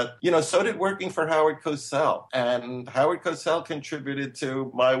contributed, but, so did working for Howard Cossell. And Howard Cossell contributed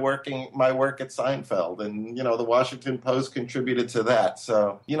to my work at Seinfeld. And, the Washington Post contributed to that.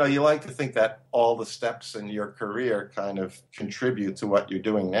 So, you like to think that all the steps in your career kind of contribute to what you're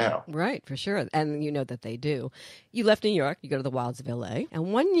doing now. Right, for sure. And you know that they do. You left New York, you go to the wilds of LA,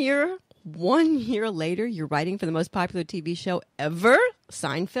 and 1 year later, you're writing for the most popular TV show ever,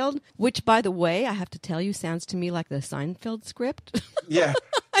 Seinfeld, which, by the way, I have to tell you, sounds to me like the Seinfeld script. Yeah.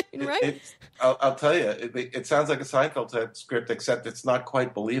 Right? I'll tell you, it sounds like a Seinfeld script, except it's not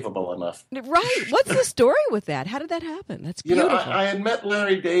quite believable enough. Right. What's the story with that? How did that happen? That's beautiful. I had met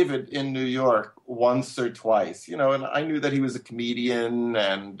Larry David in New York once or twice, and I knew that he was a comedian,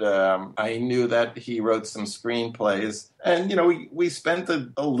 and I knew that he wrote some screenplays. And, we spent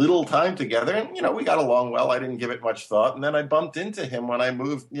a little time together, and, we got along well. I didn't give it much thought. And then I bumped into him when I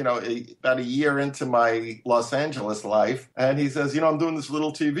moved, about a year into my Los Angeles life. And he says, I'm doing this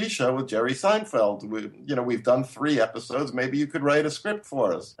little TV show with Jerry Seinfeld. Seinfeld. We've done 3 episodes. Maybe you could write a script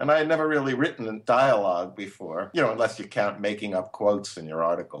for us. And I had never really written in dialogue before, unless you count making up quotes in your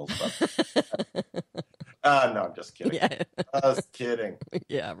articles. But no, I'm just kidding. Yeah. I was kidding.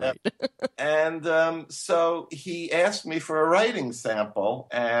 Yeah, right. And so he asked me for a writing sample.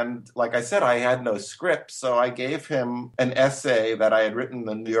 And like I said, I had no script. So I gave him an essay that I had written in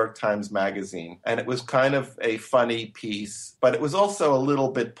the New York Times Magazine. And it was kind of a funny piece, but it was also a little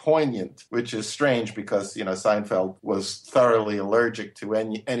bit poignant, which is strange because, Seinfeld was thoroughly allergic to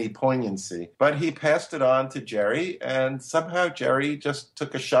any poignancy. But he passed it on to Jerry, and somehow Jerry just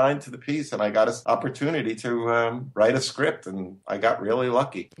took a shine to the piece, and I got an opportunity to write a script, and I got really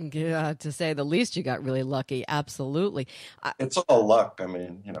lucky. Yeah, to say the least, you got really lucky. Absolutely. It's all luck. I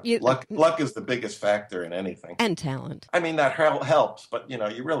mean, luck is the biggest factor in anything. And talent. I mean, that helps, but,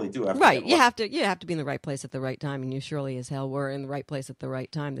 you really do have to. Right. You have to be in the right place at the right time, and you surely as hell were in the right place at the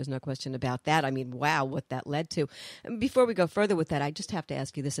right time. There's no question about that. I mean, wow, what that led to. Before we go further with that, I just have to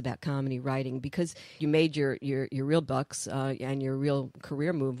ask you this about comedy writing, because you made your real bucks and your real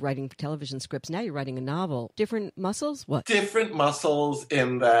career move writing television scripts. Now you're writing a novel. Different muscles? What? Different muscles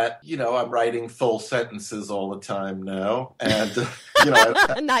in that, I'm writing full sentences all the time now. And,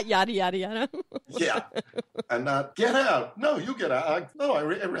 not yada, yada, yada. Yeah. And not, get out. No, you get out.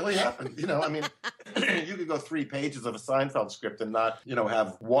 It really happened. I mean, you could go 3 pages of a Seinfeld script and not,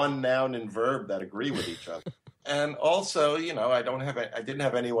 have one noun and verb that agree with each other. And also, I didn't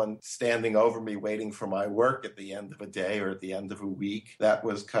have anyone standing over me waiting for my work at the end of a day or at the end of a week. That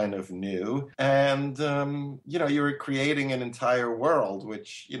was kind of new. And, you were creating an entire world,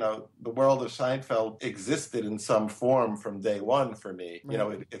 which, the world of Seinfeld existed in some form from day one for me.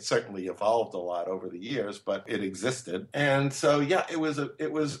 Right. It certainly evolved a lot over the years, but it existed. And so, yeah, it was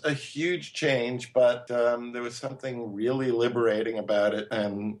a huge change, but there was something really liberating about it.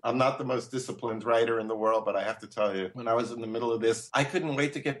 And I'm not the most disciplined writer in the world, but I have to tell you, when I was in the middle of this, I couldn't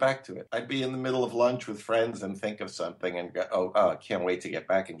wait to get back to it. I'd be in the middle of lunch with friends and think of something and go, I can't wait to get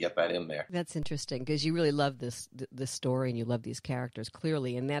back and get that in there. That's interesting, because you really love this story and you love these characters,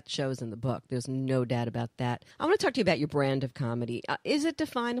 clearly, and that shows in the book. There's no doubt about that. I want to talk to you about your brand of comedy. Is it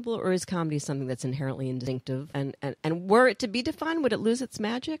definable, or is comedy something that's inherently instinctive? And were it to be defined, would it lose its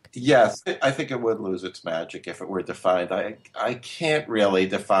magic? Yes, I think it would lose its magic if it were defined. I can't really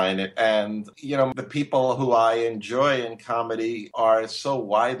define it. And, the people who I enjoy in comedy are so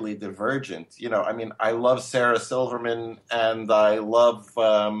widely divergent. I love Sarah Silverman, and I love,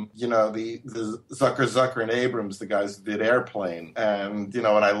 the Zucker and Abrams, the guys who did Airplane. And, and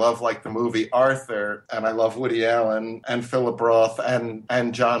I love, the movie Arthur, and I love Woody Allen and Philip Roth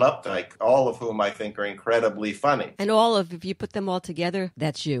and John Updike, all of whom I think are incredibly funny. And if you put them all together,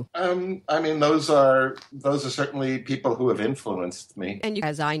 that's you. Those are certainly people who have influenced me. And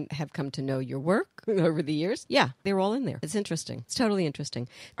as I have come to know your work over the years, yeah, they're all in there. It's interesting. It's totally interesting.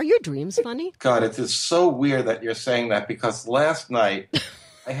 Are your dreams funny? God, it is so weird that you're saying that, because last night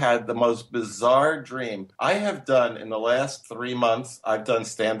I had the most bizarre dream. I have done, in the last 3 months, I've done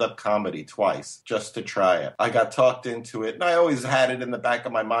stand-up comedy twice just to try it. I got talked into it, and I always had it in the back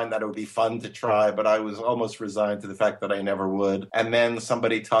of my mind that it would be fun to try, but I was almost resigned to the fact that I never would. And then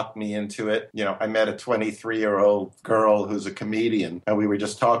somebody talked me into it. I met a 23-year-old girl who's a comedian, and we were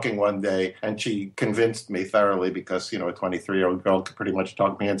just talking one day, and she convinced me thoroughly because, a 23-year-old girl could pretty much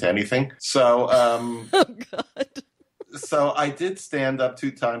talk me into anything. So, oh, God. So I did stand up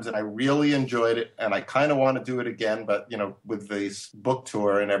 2 times, and I really enjoyed it, and I kind of want to do it again, but, with this book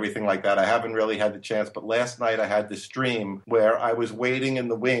tour and everything like that, I haven't really had the chance. But last night I had this dream where I was waiting in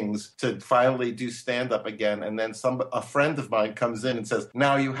the wings to finally do stand up again, and then a friend of mine comes in and says,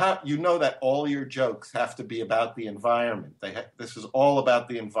 now you know that all your jokes have to be about the environment. This is all about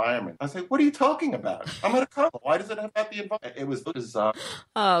the environment. I was like, what are you talking about? I'm at a college. Why does it have about the environment? It was bizarre.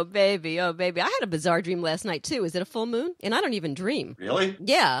 Oh, baby. I had a bizarre dream last night, too. Is it a full moon? And I don't even dream. Really?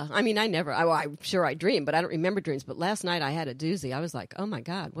 Yeah. I'm sure I dream, but I don't remember dreams. But last night I had a doozy. I was like, oh my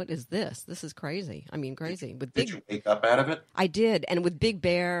God, what is this? This is crazy. Crazy. Did you wake up out of it? I did. And with Big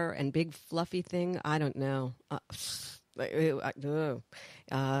Bear and Big Fluffy thing, I don't know.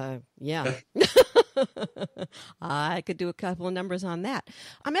 Yeah. I could do a couple of numbers on that.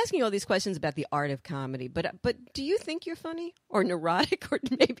 I'm asking you all these questions about the art of comedy, but do you think you're funny or neurotic or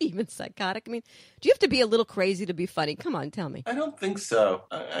maybe even psychotic? Do you have to be a little crazy to be funny? Come on, tell me. I don't think so.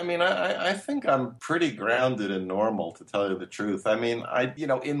 I think I'm pretty grounded and normal, to tell you the truth.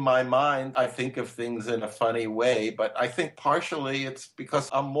 In my mind, I think of things in a funny way, but I think partially it's because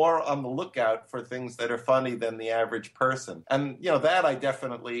I'm more on the lookout for things that are funny than the average person. And, that I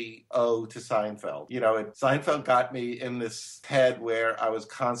definitely owe to Seinfeld. Seinfeld. Seinfeld got me in this head where I was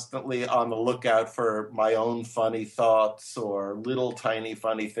constantly on the lookout for my own funny thoughts or little tiny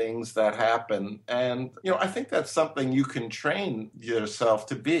funny things that happen. And, I think that's something you can train yourself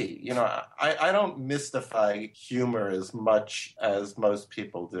to be. I don't mystify humor as much as most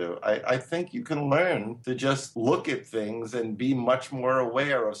people do. I think you can learn to just look at things and be much more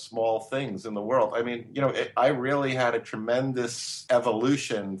aware of small things in the world. I mean, I really had a tremendous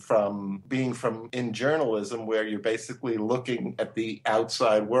evolution from being in journalism, where you're basically looking at the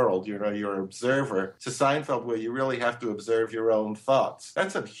outside world, you're an observer, to Seinfeld, where you really have to observe your own thoughts.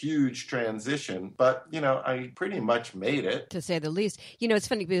 That's a huge transition, but, I pretty much made it. To say the least. It's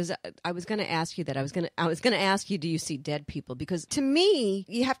funny because I was going to ask you that. I was going to ask you, do you see dead people? Because to me,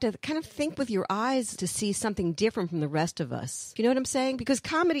 you have to kind of think with your eyes to see something different from the rest of us. You know what I'm saying? Because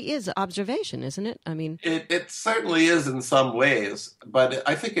comedy is observation, isn't it? I mean, it certainly is in some ways, but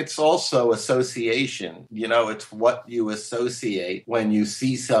I think it's also association. It's what you associate when you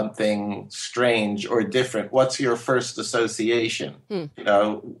see something strange or different. What's your first association?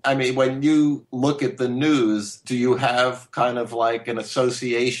 I mean, when you look at the news, do you have kind of like an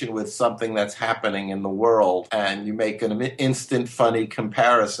association with something that's happening in the world, and you make an instant funny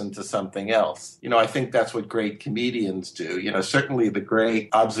comparison to something else? I think that's what great comedians do. Certainly the great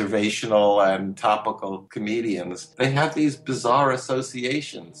observational and topical comedians, they have these bizarre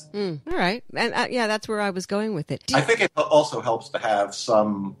associations. All right. And that's where I was going with it. I think it also helps to have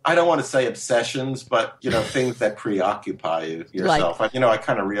some, I don't want to say obsessions, but, things that preoccupy yourself. Like, I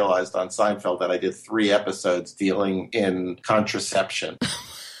kind of realized on Seinfeld that I did 3 episodes dealing in contraception.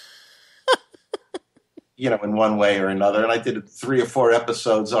 In one way or another. And I did 3 or 4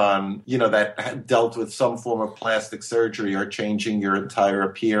 episodes on, that dealt with some form of plastic surgery or changing your entire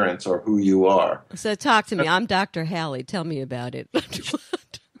appearance or who you are. So talk to me. I'm Dr. Halli. Tell me about it.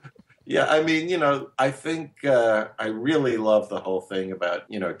 Yeah, I mean, I think I really love the whole thing about,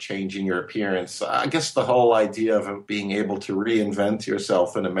 changing your appearance. I guess the whole idea of being able to reinvent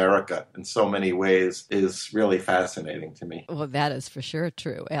yourself in America in so many ways is really fascinating to me. Well, that is for sure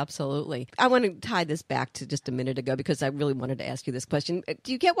true. Absolutely. I want to tie this back to just a minute ago because I really wanted to ask you this question.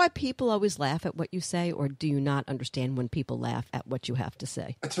 Do you get why people always laugh at what you say, or do you not understand when people laugh at what you have to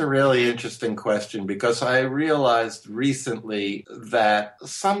say? That's a really interesting question, because I realized recently that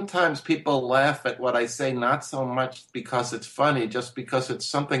sometimes people laugh at what I say, not so much because it's funny, just because it's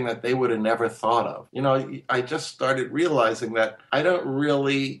something that they would have never thought of. I just started realizing that I don't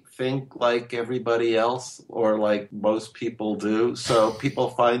really think like everybody else or like most people do, so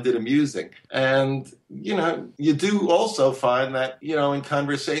people find it amusing. And you do also find that, in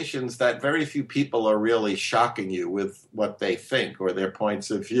conversations that very few people are really shocking you with what they think or their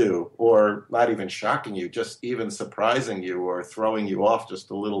points of view, or not even shocking you, just even surprising you or throwing you off just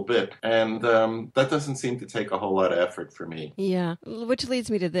a little bit. And that doesn't seem to take a whole lot of effort for me. Yeah, which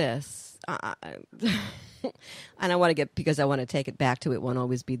leads me to this. And I want to because I want to take it back to It Won't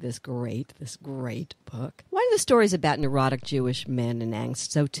Always Be This Great book. Why do the stories about neurotic Jewish men and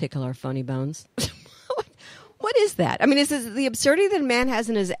angst so tickle our funny bones? What is that? I mean, is this the absurdity that a man has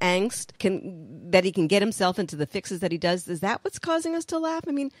in his angst that he can get himself into the fixes that he does? Is that what's causing us to laugh?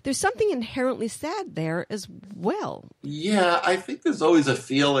 I mean, there's something inherently sad there as well. Yeah, I think there's always a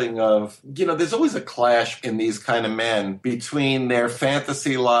feeling of, there's always a clash in these kind of men between their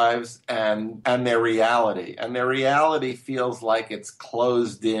fantasy lives and their reality. And their reality feels like it's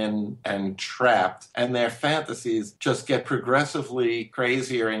closed in and trapped. And their fantasies just get progressively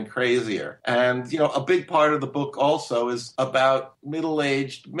crazier and crazier. And, a big part of the book also is about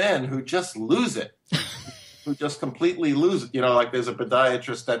middle-aged men who just lose it. Who just completely lose it. Like there's a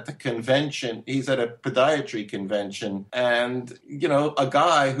podiatrist at the convention. He's at a podiatry convention. And, a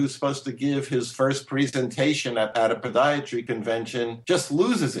guy who's supposed to give his first presentation at a podiatry convention just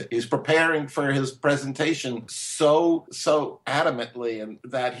loses it. He's preparing for his presentation so adamantly, and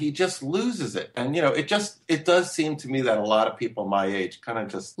that he just loses it. And, it does seem to me that a lot of people my age kind of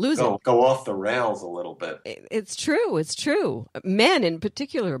just go off the rails a little bit. It's true. It's true. Men in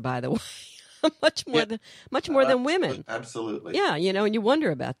particular, by the way. much more than women. Absolutely. Yeah, and you wonder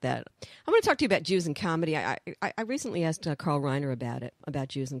about that. I want to talk to you about Jews and comedy. I recently asked Carl Reiner about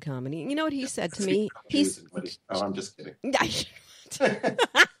Jews and comedy. You know what he said to me? I'm just kidding.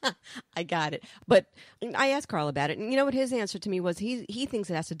 I got it. But I asked Carl about it, and you know what his answer to me was? He thinks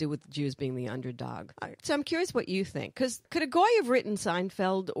it has to do with Jews being the underdog. So I'm curious what you think. Because could a Goy have written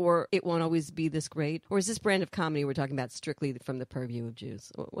Seinfeld or It Won't Always Be This Great? Or is this brand of comedy we're talking about strictly from the purview of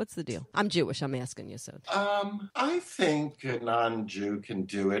Jews? What's the deal? I'm Jewish, I'm asking you. So I think a non-Jew can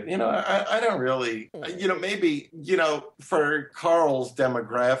do it. I don't really, maybe, for Carl's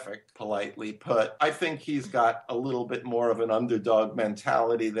demographic, politely put, I think he's got a little bit more of an underdog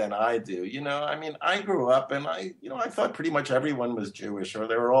mentality than I do. I grew up and I thought pretty much everyone was Jewish or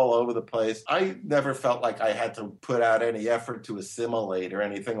they were all over the place. I never felt like I had to put out any effort to assimilate or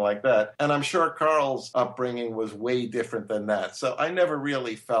anything like that. And I'm sure Carl's upbringing was way different than that. So I never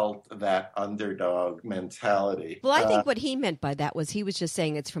really felt that underdog mentality. Well, I think what he meant by that was he was just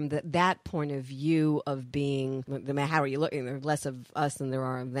saying it's from that point of view of being, no matter how are you looking, there's less of us than there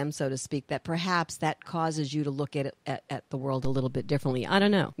are of them, so to speak, that perhaps that causes you to look at it, at the world a little bit differently. I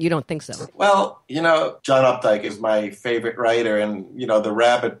don't know. You don't think so? Well, John Updike is my favorite writer, and, the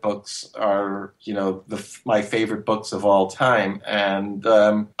Rabbit books are, my favorite books of all time. And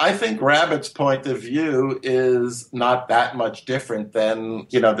I think Rabbit's point of view is not that much different than,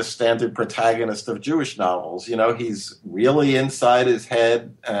 the standard protagonist of Jewish novels. He's really inside his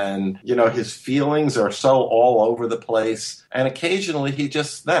head, and, his feelings are so all over the place, and occasionally he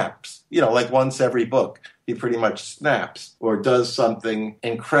just snaps, like once every book. He pretty much snaps or does something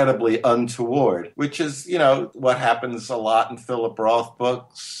incredibly untoward, which is, what happens a lot in Philip Roth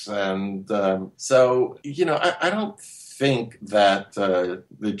books. And so, I don't think that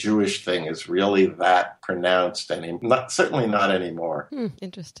the Jewish thing is really that pronounced certainly not anymore.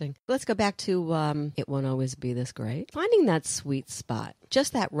 Interesting. Let's go back to It Won't Always Be This Great. Finding that sweet spot,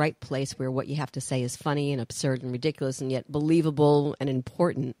 just that right place where what you have to say is funny and absurd and ridiculous and yet believable and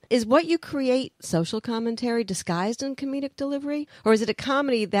important. Is what you create social commentary disguised in comedic delivery? Or is it a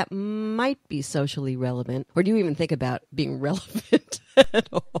comedy that might be socially relevant? Or do you even think about being relevant at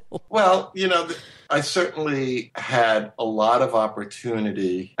all? Well, I certainly had a lot of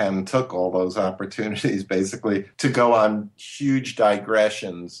opportunity and took all those opportunities basically to go on huge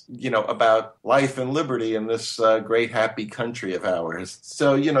digressions, about life and liberty in this great happy country of ours.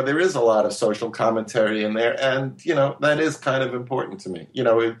 So, there is a lot of social commentary in there, and, that is kind of important to me, it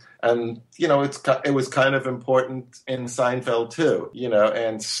was kind of important in Seinfeld too,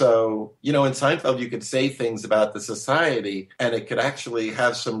 and so, in Seinfeld you could say things about the society and it could actually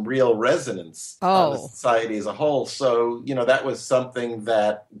have some real resonance on the society as a whole. So, that was something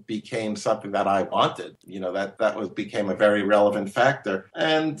that became something that I wanted, became a very relevant factor.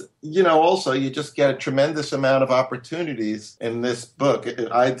 And, also you just get a tremendous amount of opportunities in this book.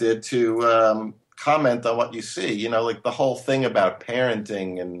 I did to, comment on what you see, like the whole thing about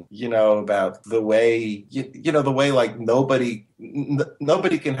parenting and, about the way, the way like nobody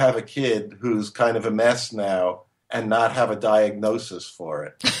can have a kid who's kind of a mess now and not have a diagnosis for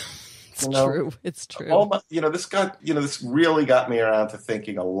it. It's true. This really got me around to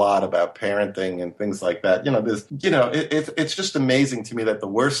thinking a lot about parenting and things like that. It's just amazing to me that the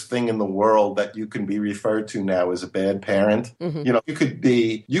worst thing in the world that you can be referred to now is a bad parent. Mm-hmm.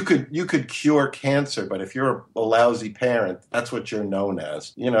 You could cure cancer, but if you're a lousy parent, that's what you're known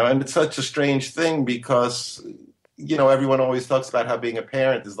as. And it's such a strange thing because everyone always talks about how being a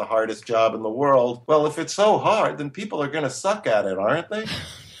parent is the hardest job in the world. Well, if it's so hard, then people are going to suck at it, aren't they?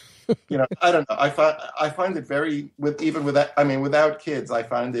 I don't know. I find it without kids, I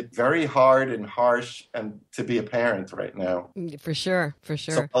find it very hard and harsh and to be a parent right now. For sure.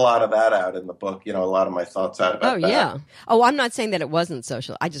 So a lot of that out in the book, a lot of my thoughts out about that. Yeah. Oh, I'm not saying that it wasn't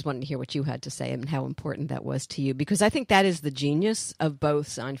social. I just wanted to hear what you had to say and how important that was to you, because I think that is the genius of both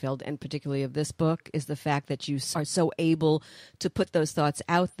Seinfeld and particularly of this book, is the fact that you are so able to put those thoughts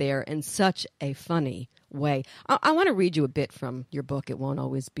out there in such a funny way. I want to read you a bit from your book, It Won't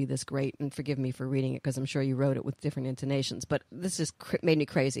Always Be This Great, and forgive me for reading it because I'm sure you wrote it with different intonations, but this just made me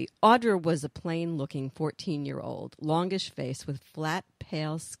crazy. Audra was a plain-looking 14-year-old, longish face with flat,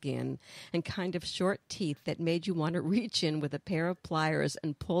 pale skin and kind of short teeth that made you want to reach in with a pair of pliers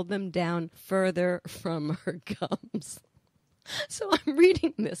and pull them down further from her gums. So I'm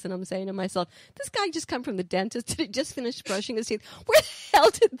reading this and I'm saying to myself, this guy just come from the dentist. Did he just finish brushing his teeth? Where the hell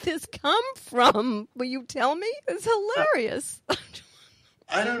did this come from? Will you tell me? It's hilarious.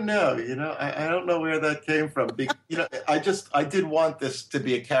 I don't know, I don't know where that came from. I did want this to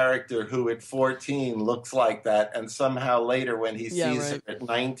be a character who at 14 looks like that, and somehow later when he sees her at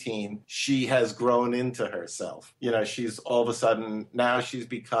 19, she has grown into herself. She's all of a sudden, now she's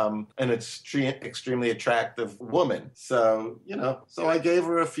become an extremely attractive woman. So, so I gave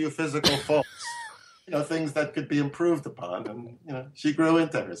her a few physical faults. things that could be improved upon. And, she grew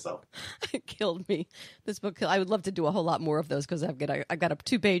into herself. It killed me. This book, I would love to do a whole lot more of those because I got up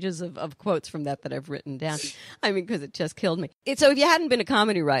 2 pages of quotes from that I've written down. I mean, because it just killed me. So if you hadn't been a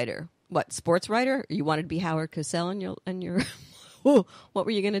comedy writer, what, sports writer? You wanted to be Howard Cossell and your what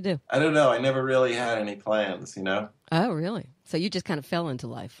were you going to do? I don't know. I never really had any plans, Oh, really? So you just kind of fell into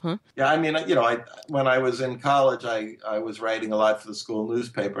life, huh? Yeah, I mean, when I was in college, I was writing a lot for the school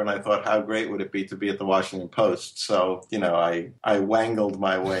newspaper, and I thought, how great would it be to be at the Washington Post? So, I wangled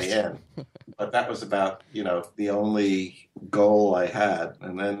my way in. But that was about, the only goal I had.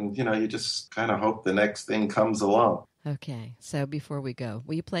 And then, you just kind of hope the next thing comes along. Okay, so before we go,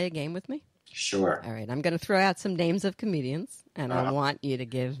 will you play a game with me? Sure. All right, I'm going to throw out some names of comedians, and I want you to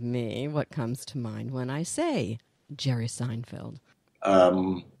give me what comes to mind when I say Jerry Seinfeld.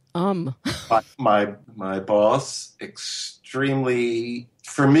 My boss, extremely,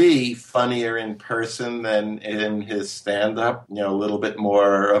 for me, funnier in person than in his stand-up. A little bit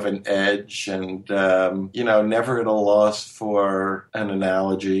more of an edge, and never at a loss for an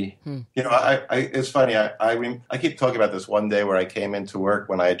analogy. It's funny. I keep talking about this one day where I came into work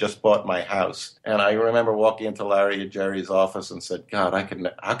when I had just bought my house, and I remember walking into Larry and Jerry's office and said, "God,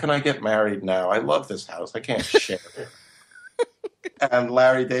 how can I get married now? I love this house. I can't share it." And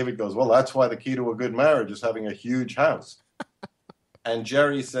Larry David goes, "Well, that's why the key to a good marriage is having a huge house." And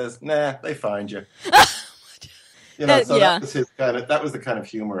Jerry says, "Nah, they find you." That was the kind of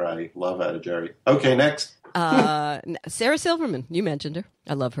humor I love out of Jerry. Okay, next. Sarah Silverman, you mentioned her.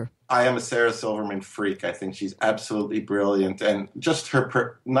 I love her. I am a Sarah Silverman freak. I think she's absolutely brilliant, and just her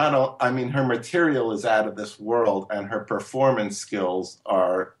her material is out of this world, and her performance skills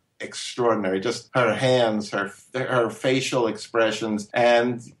are extraordinary. Just her hands, her facial expressions,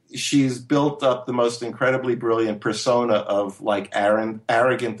 and she's built up the most incredibly brilliant persona of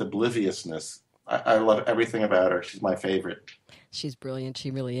arrogant obliviousness. I love everything about her. She's my favorite. She's brilliant.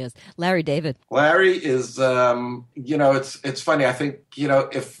 She really is. Larry David. Larry is, it's funny. I think,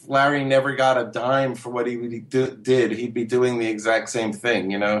 if Larry never got a dime for what he did, he'd be doing the exact same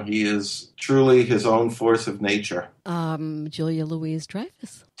thing. He is truly his own force of nature. Julia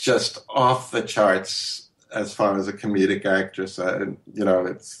Louis-Dreyfus. Just off the charts as far as a comedic actress.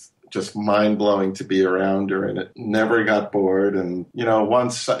 It's just mind-blowing to be around her, and it never got bored. And,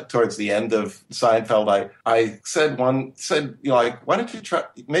 once towards the end of Seinfeld, I said, why don't you try,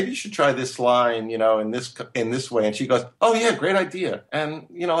 maybe you should try this line, in this way. And she goes, "Oh yeah, great idea." And,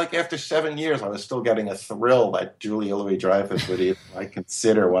 after 7 years, I was still getting a thrill that Julia Louis-Dreyfus would even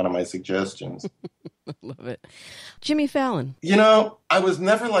consider one of my suggestions. Love it. Jimmy Fallon. I was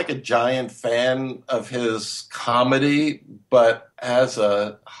never a giant fan of his comedy, but as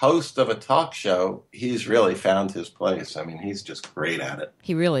a host of a talk show, he's really found his place. I mean, he's just great at it.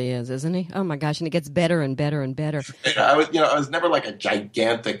 He really is, isn't he? Oh my gosh, and it gets better and better and better. I was never a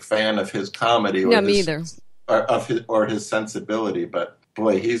gigantic fan of his comedy. No, me either. Or his sensibility, but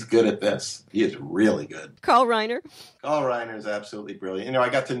boy, he's good at this. He is really good. Carl Reiner. Carl Reiner is absolutely brilliant. I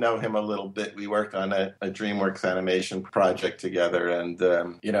got to know him a little bit. We worked on a DreamWorks animation project together, and,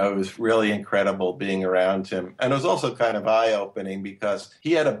 it was really incredible being around him. And it was also kind of eye-opening because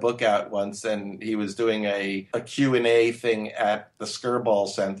he had a book out once, and he was doing a Q&A thing at the Skirball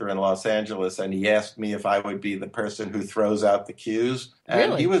Center in Los Angeles, and he asked me if I would be the person who throws out the cues.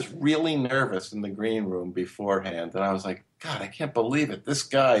 And He was really nervous in the green room beforehand, and I was like, God, I can't believe it. This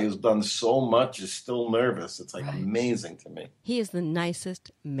guy who's done so much is still nervous. It's amazing to me. He is the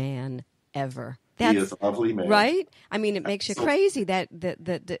nicest man ever. He is a lovely man. Right? I mean, it makes you crazy that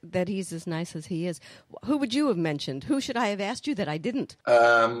he's as nice as he is. Who would you have mentioned? Who should I have asked you that I didn't?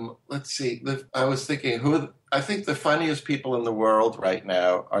 Let's see. I was thinking I think the funniest people in the world right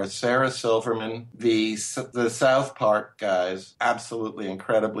now are Sarah Silverman, the South Park guys, absolutely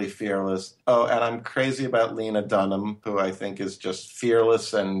incredibly fearless. Oh, and I'm crazy about Lena Dunham, who I think is just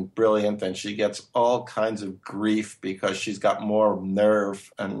fearless and brilliant, and she gets all kinds of grief because she's got more nerve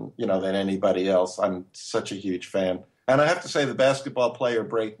than anybody else. I'm such a huge fan. And I have to say the basketball player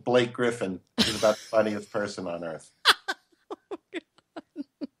Blake Griffin is about the funniest person on earth.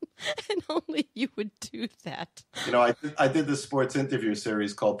 And only you would do that. I did this sports interview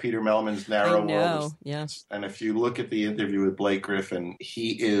series called Peter Mehlman's Narrow World. Yes. And if you look at the interview with Blake Griffin,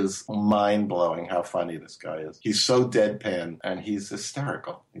 he is mind-blowing how funny this guy is. He's so deadpan, and he's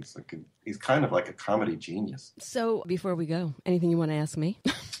hysterical. He's kind of like a comedy genius. So, before we go, anything you want to ask me?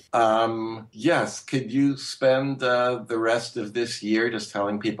 Yes. Could you spend the rest of this year just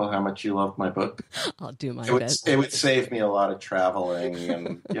telling people how much you love my book? I'll do my best. It would save me a lot of traveling,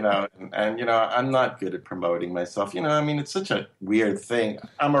 and I'm not good at promoting myself. It's such a weird thing.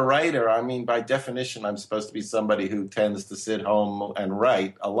 I'm a writer. By definition, I'm supposed to be somebody who tends to sit home and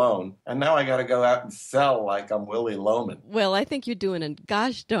write alone. And now I got to go out and sell like I'm Willie Loman. Well, I think you're doing a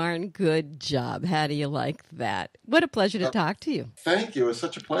gosh darn good job. How do you like that? What a pleasure to talk to you. Thank you. It was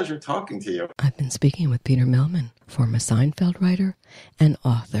such a pleasure talking to you. I've been speaking with Peter Mehlman, former Seinfeld writer and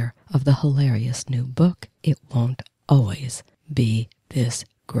author of the hilarious new book, It Won't Always Be This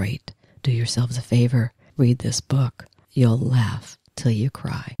Great. Do yourselves a favor, read this book. You'll laugh till you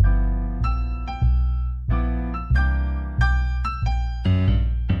cry.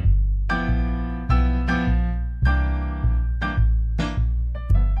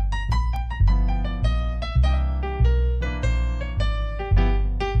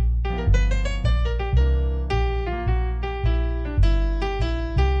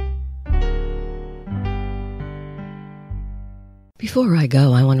 Before I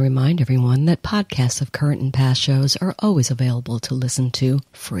go, I want to remind everyone that podcasts of current and past shows are always available to listen to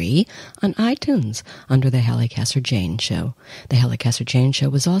free on iTunes under The Halli Casser-Jayne Show. The Halli Casser-Jayne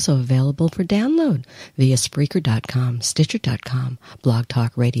Show is also available for download via Spreaker.com, Stitcher.com,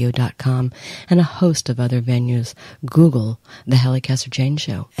 BlogTalkRadio.com, and a host of other venues. Google The Halli Casser-Jayne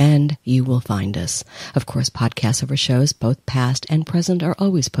Show, and you will find us. Of course, podcasts of our shows, both past and present, are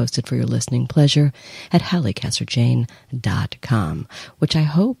always posted for your listening pleasure at HalliCasser-Jayne.com, which I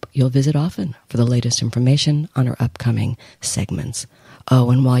hope you'll visit often for the latest information on our upcoming segments. Oh,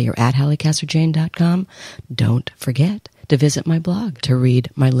 and while you're at HalliCasser-Jayne.com, don't forget to visit my blog to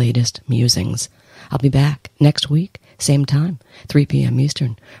read my latest musings. I'll be back next week, same time, 3 p.m.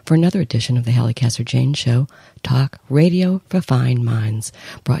 Eastern, for another edition of the Halli Casser-Jayne Show, talk radio for fine minds,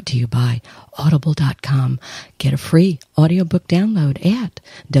 brought to you by Audible.com. Get a free audiobook download at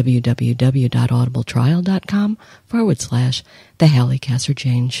www.audibletrial.com/The Halli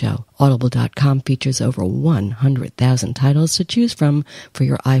Casser-Jayne Show. Audible.com features over 100,000 titles to choose from for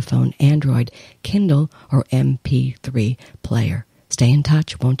your iPhone, Android, Kindle, or MP3 player. Stay in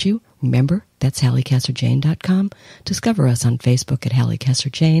touch, won't you? Remember, that's HalliCasser-Jayne.com. Discover us on Facebook at Halli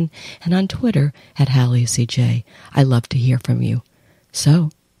Casser-Jayne and on Twitter at HalliCJ. I love to hear from you. So,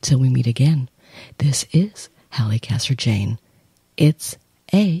 till we meet again, this is Halli Casser-Jayne. It's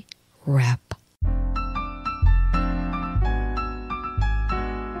a wrap.